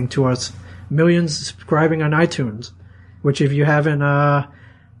fans listening to us. Millions subscribing on iTunes, which if you haven't, I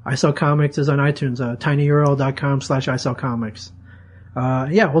Sell Comics is on iTunes,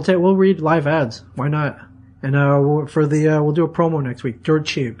 tinyurl.com/isellcomics. We'll read live ads. Why not? And, we'll do a promo next week. Dirt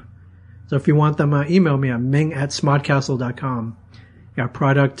cheap. So if you want them, email me at ming@smodcastle.com. You got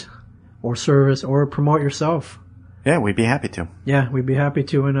product or service or promote yourself. Yeah, we'd be happy to. Yeah, we'd be happy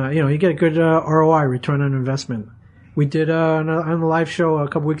to. And, you get a good ROI, return on investment. We did on the live show a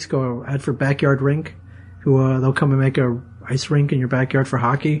couple weeks ago, ad for Backyard Rink, who they'll come and make a ice rink in your backyard for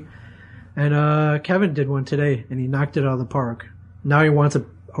hockey. And Kevin did one today, and he knocked it out of the park. Now he wants a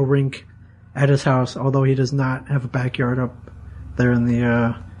rink at his house, although he does not have a backyard up there in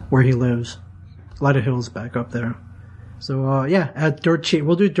the where he lives. A lot of hills back up there. So at dirt cheap.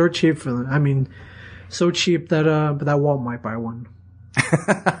 We'll do dirt cheap for them. I mean, so cheap that but that Walt might buy one.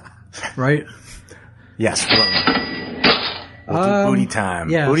 Right? Yes. We'll do booty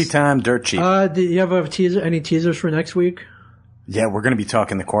time. yes. Booty time, dirt cheap. Do you have any teasers for next week? Yeah, we're going to be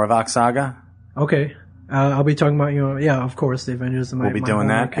talking the Korvac saga. Okay. I'll be talking about, of course, the Avengers. We'll be doing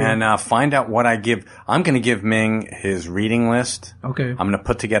that. And find out what I give. I'm going to give Ming his reading list. Okay. I'm going to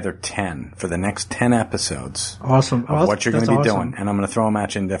put together 10 for the next 10 episodes. Awesome. Of what you're going to be awesome. doing. And I'm going to throw them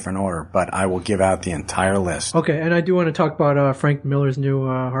at you in different order. But I will give out the entire list. Okay, and I do want to talk about Frank Miller's new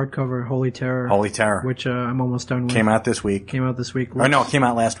hardcover, Holy Terror. Holy Terror. Which I'm almost done with. Came out this week. Came out this week. Or no, it came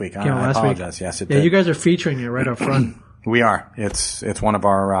out last week. I apologize. Yes, it did. Yeah, you guys are featuring it right up front. We are. It's one of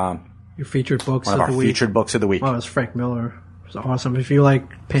our... Your featured books One of our featured books of the week. Wow, it's Frank Miller. It's awesome. If you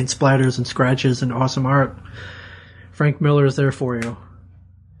like paint splatters and scratches and awesome art, Frank Miller is there for you.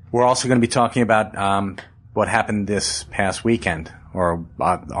 We're also going to be talking about what happened this past weekend, or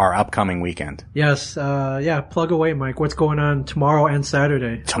our upcoming weekend. Yes, plug away, Mike. What's going on tomorrow and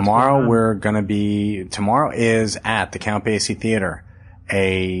Saturday? Tomorrow is at the Count Basie Theater,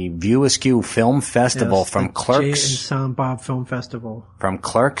 a View Askew film festival from the Clerks. Jay and Silent Bob Film Festival. From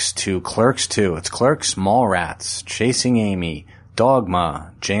Clerks to Clerks 2. It's Clerks, Mallrats, Chasing Amy,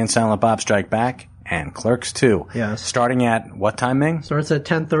 Dogma, Jay and Silent Bob Strike Back, and Clerks 2. Yes. Starting at what time, Ming? Starts at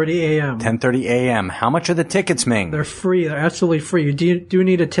 10:30 a.m. 10:30 a.m. How much are the tickets, Ming? They're free. They're absolutely free. You do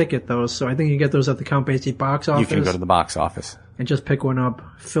need a ticket, though, so I think you get those at the Count Basie box office. You can go to the box office. and just pick one up,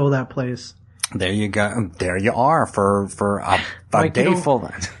 fill that place. There you go. There you are for a Mike, day full.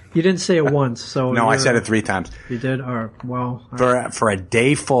 You didn't say it once, so No, I said it 3 times. You did? Well, For a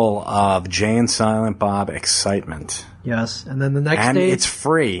day full of Jay and Silent Bob excitement. yes. And then the next And day, it's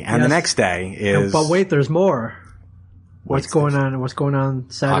free. And the Yes. next day is But wait, there's more. What's going on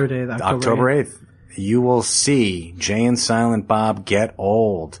Saturday, October 8th. You will see Jay and Silent Bob Get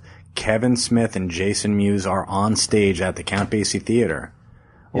Old. Kevin Smith and Jason Mewes are on stage at the Count Basie Theater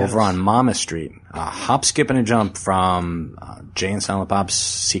over on Mama Street. A hop, skip, and a jump from Jay and Silent Bob's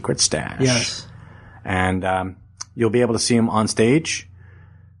Secret Stash. Yes. And you'll be able to see them on stage.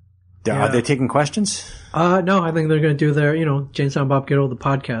 Are they taking questions? No, I think they're going to do their, Jane Silent Bob Get Old, the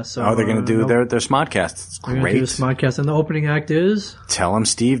podcast. So, They're going to do their Smodcast. It's They're going to do great. the Smodcast. And the opening act is? Tell 'em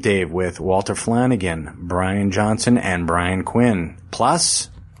Steve Dave with Walter Flanagan, Brian Johnson, and Brian Quinn. Plus,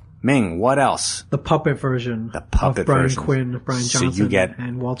 Ming, what else? The puppet version. The puppet of Brian version. Quinn, Brian So Johnson, you get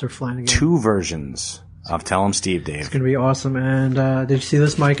and Walter Flanagan. 2 versions of Tell 'em Steve Dave. It's going to be awesome. And did you see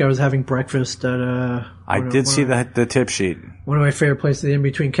this, Mike? I was having breakfast at I did see the tip sheet. one of my favorite places, the In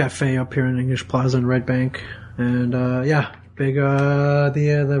Between Cafe up here in English Plaza in Red Bank. And big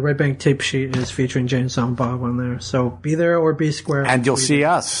the Red Bank tip sheet is featuring Jane and Silent Bob on there. So be there or be square. And you'll see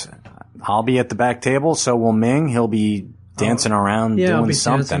us. I'll be at the back table, so will Ming. He'll be dancing around I'll doing be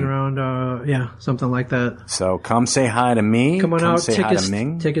something. dancing around, something like that. So come say hi to me. Come on out. Say hi to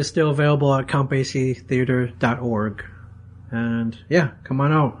Ming. Tickets still available at CountBasieTheater.org. And come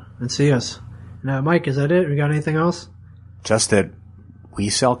on out and see us. Now, Mike, is that it? We got anything else? Just that we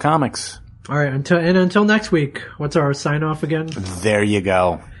sell comics. All right. Until next week. What's our sign off again? There you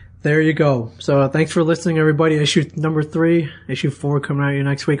go. There you go. So thanks for listening, everybody. Issue number 3, issue 4 coming out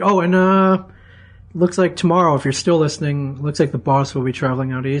next week. Oh, and looks like tomorrow, if you're still listening, looks like the boss will be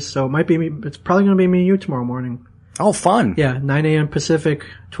traveling out east. So it might be me. It's probably going to be me and you tomorrow morning. Oh, fun. Yeah, 9 a.m. Pacific,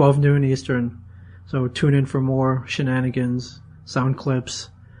 12 noon Eastern. So tune in for more shenanigans, sound clips,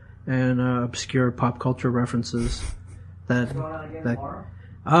 and obscure pop culture references. Well,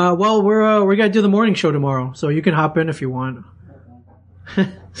 we got to do the morning show tomorrow, so you can hop in if you want. All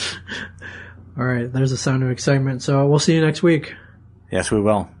right, there's a sound of excitement. So we'll see you next week. Yes, we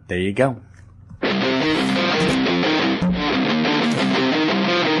will. There you go.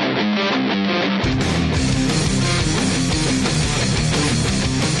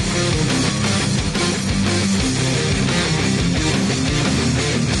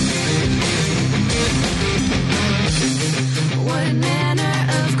 What manner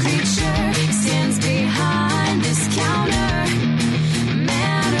of creature stands behind this counter?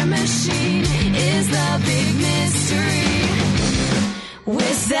 Man or machine is the big mystery.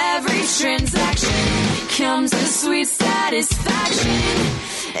 With every transaction comes a sweet satisfaction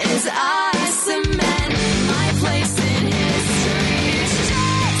as I cement my place in history. It's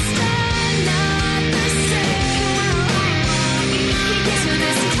just another sale to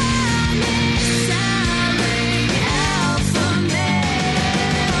this comic-selling alpha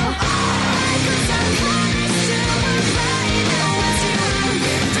male. I put some colors to my brain and what's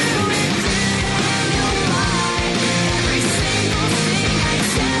running through it, and you'll find every single thing I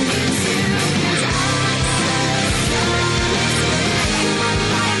tell you to, 'cause I so this way. Come on,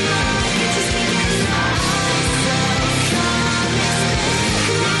 my mind, just can't get myself.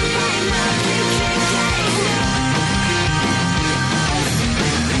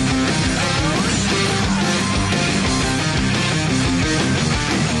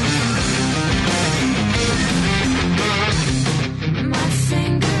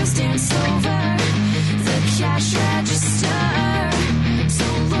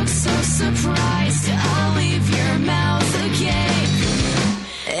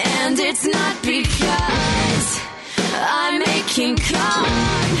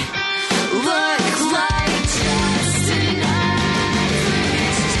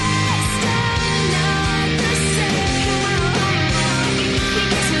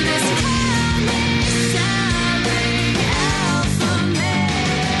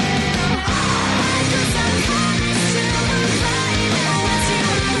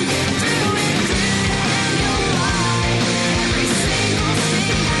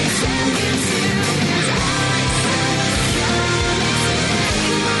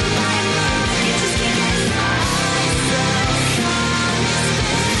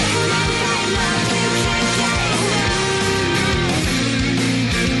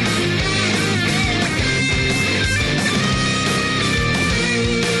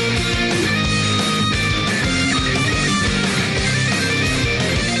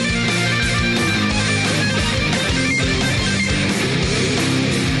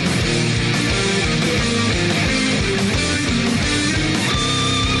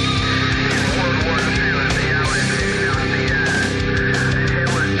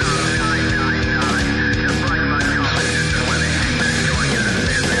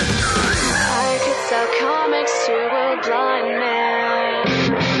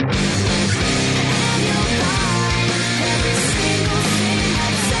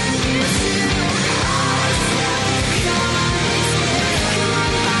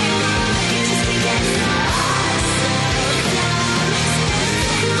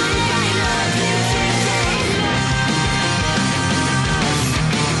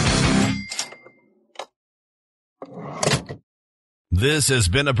 This has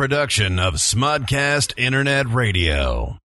been a production of Smudcast Internet Radio.